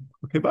listening.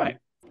 Okay, bye.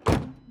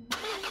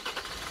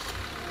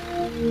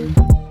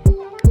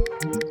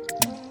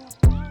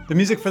 The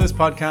music for this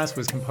podcast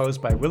was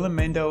composed by Willem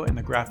Mendo and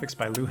the graphics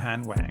by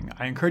Luhan Wang.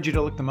 I encourage you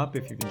to look them up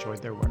if you've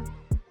enjoyed their work.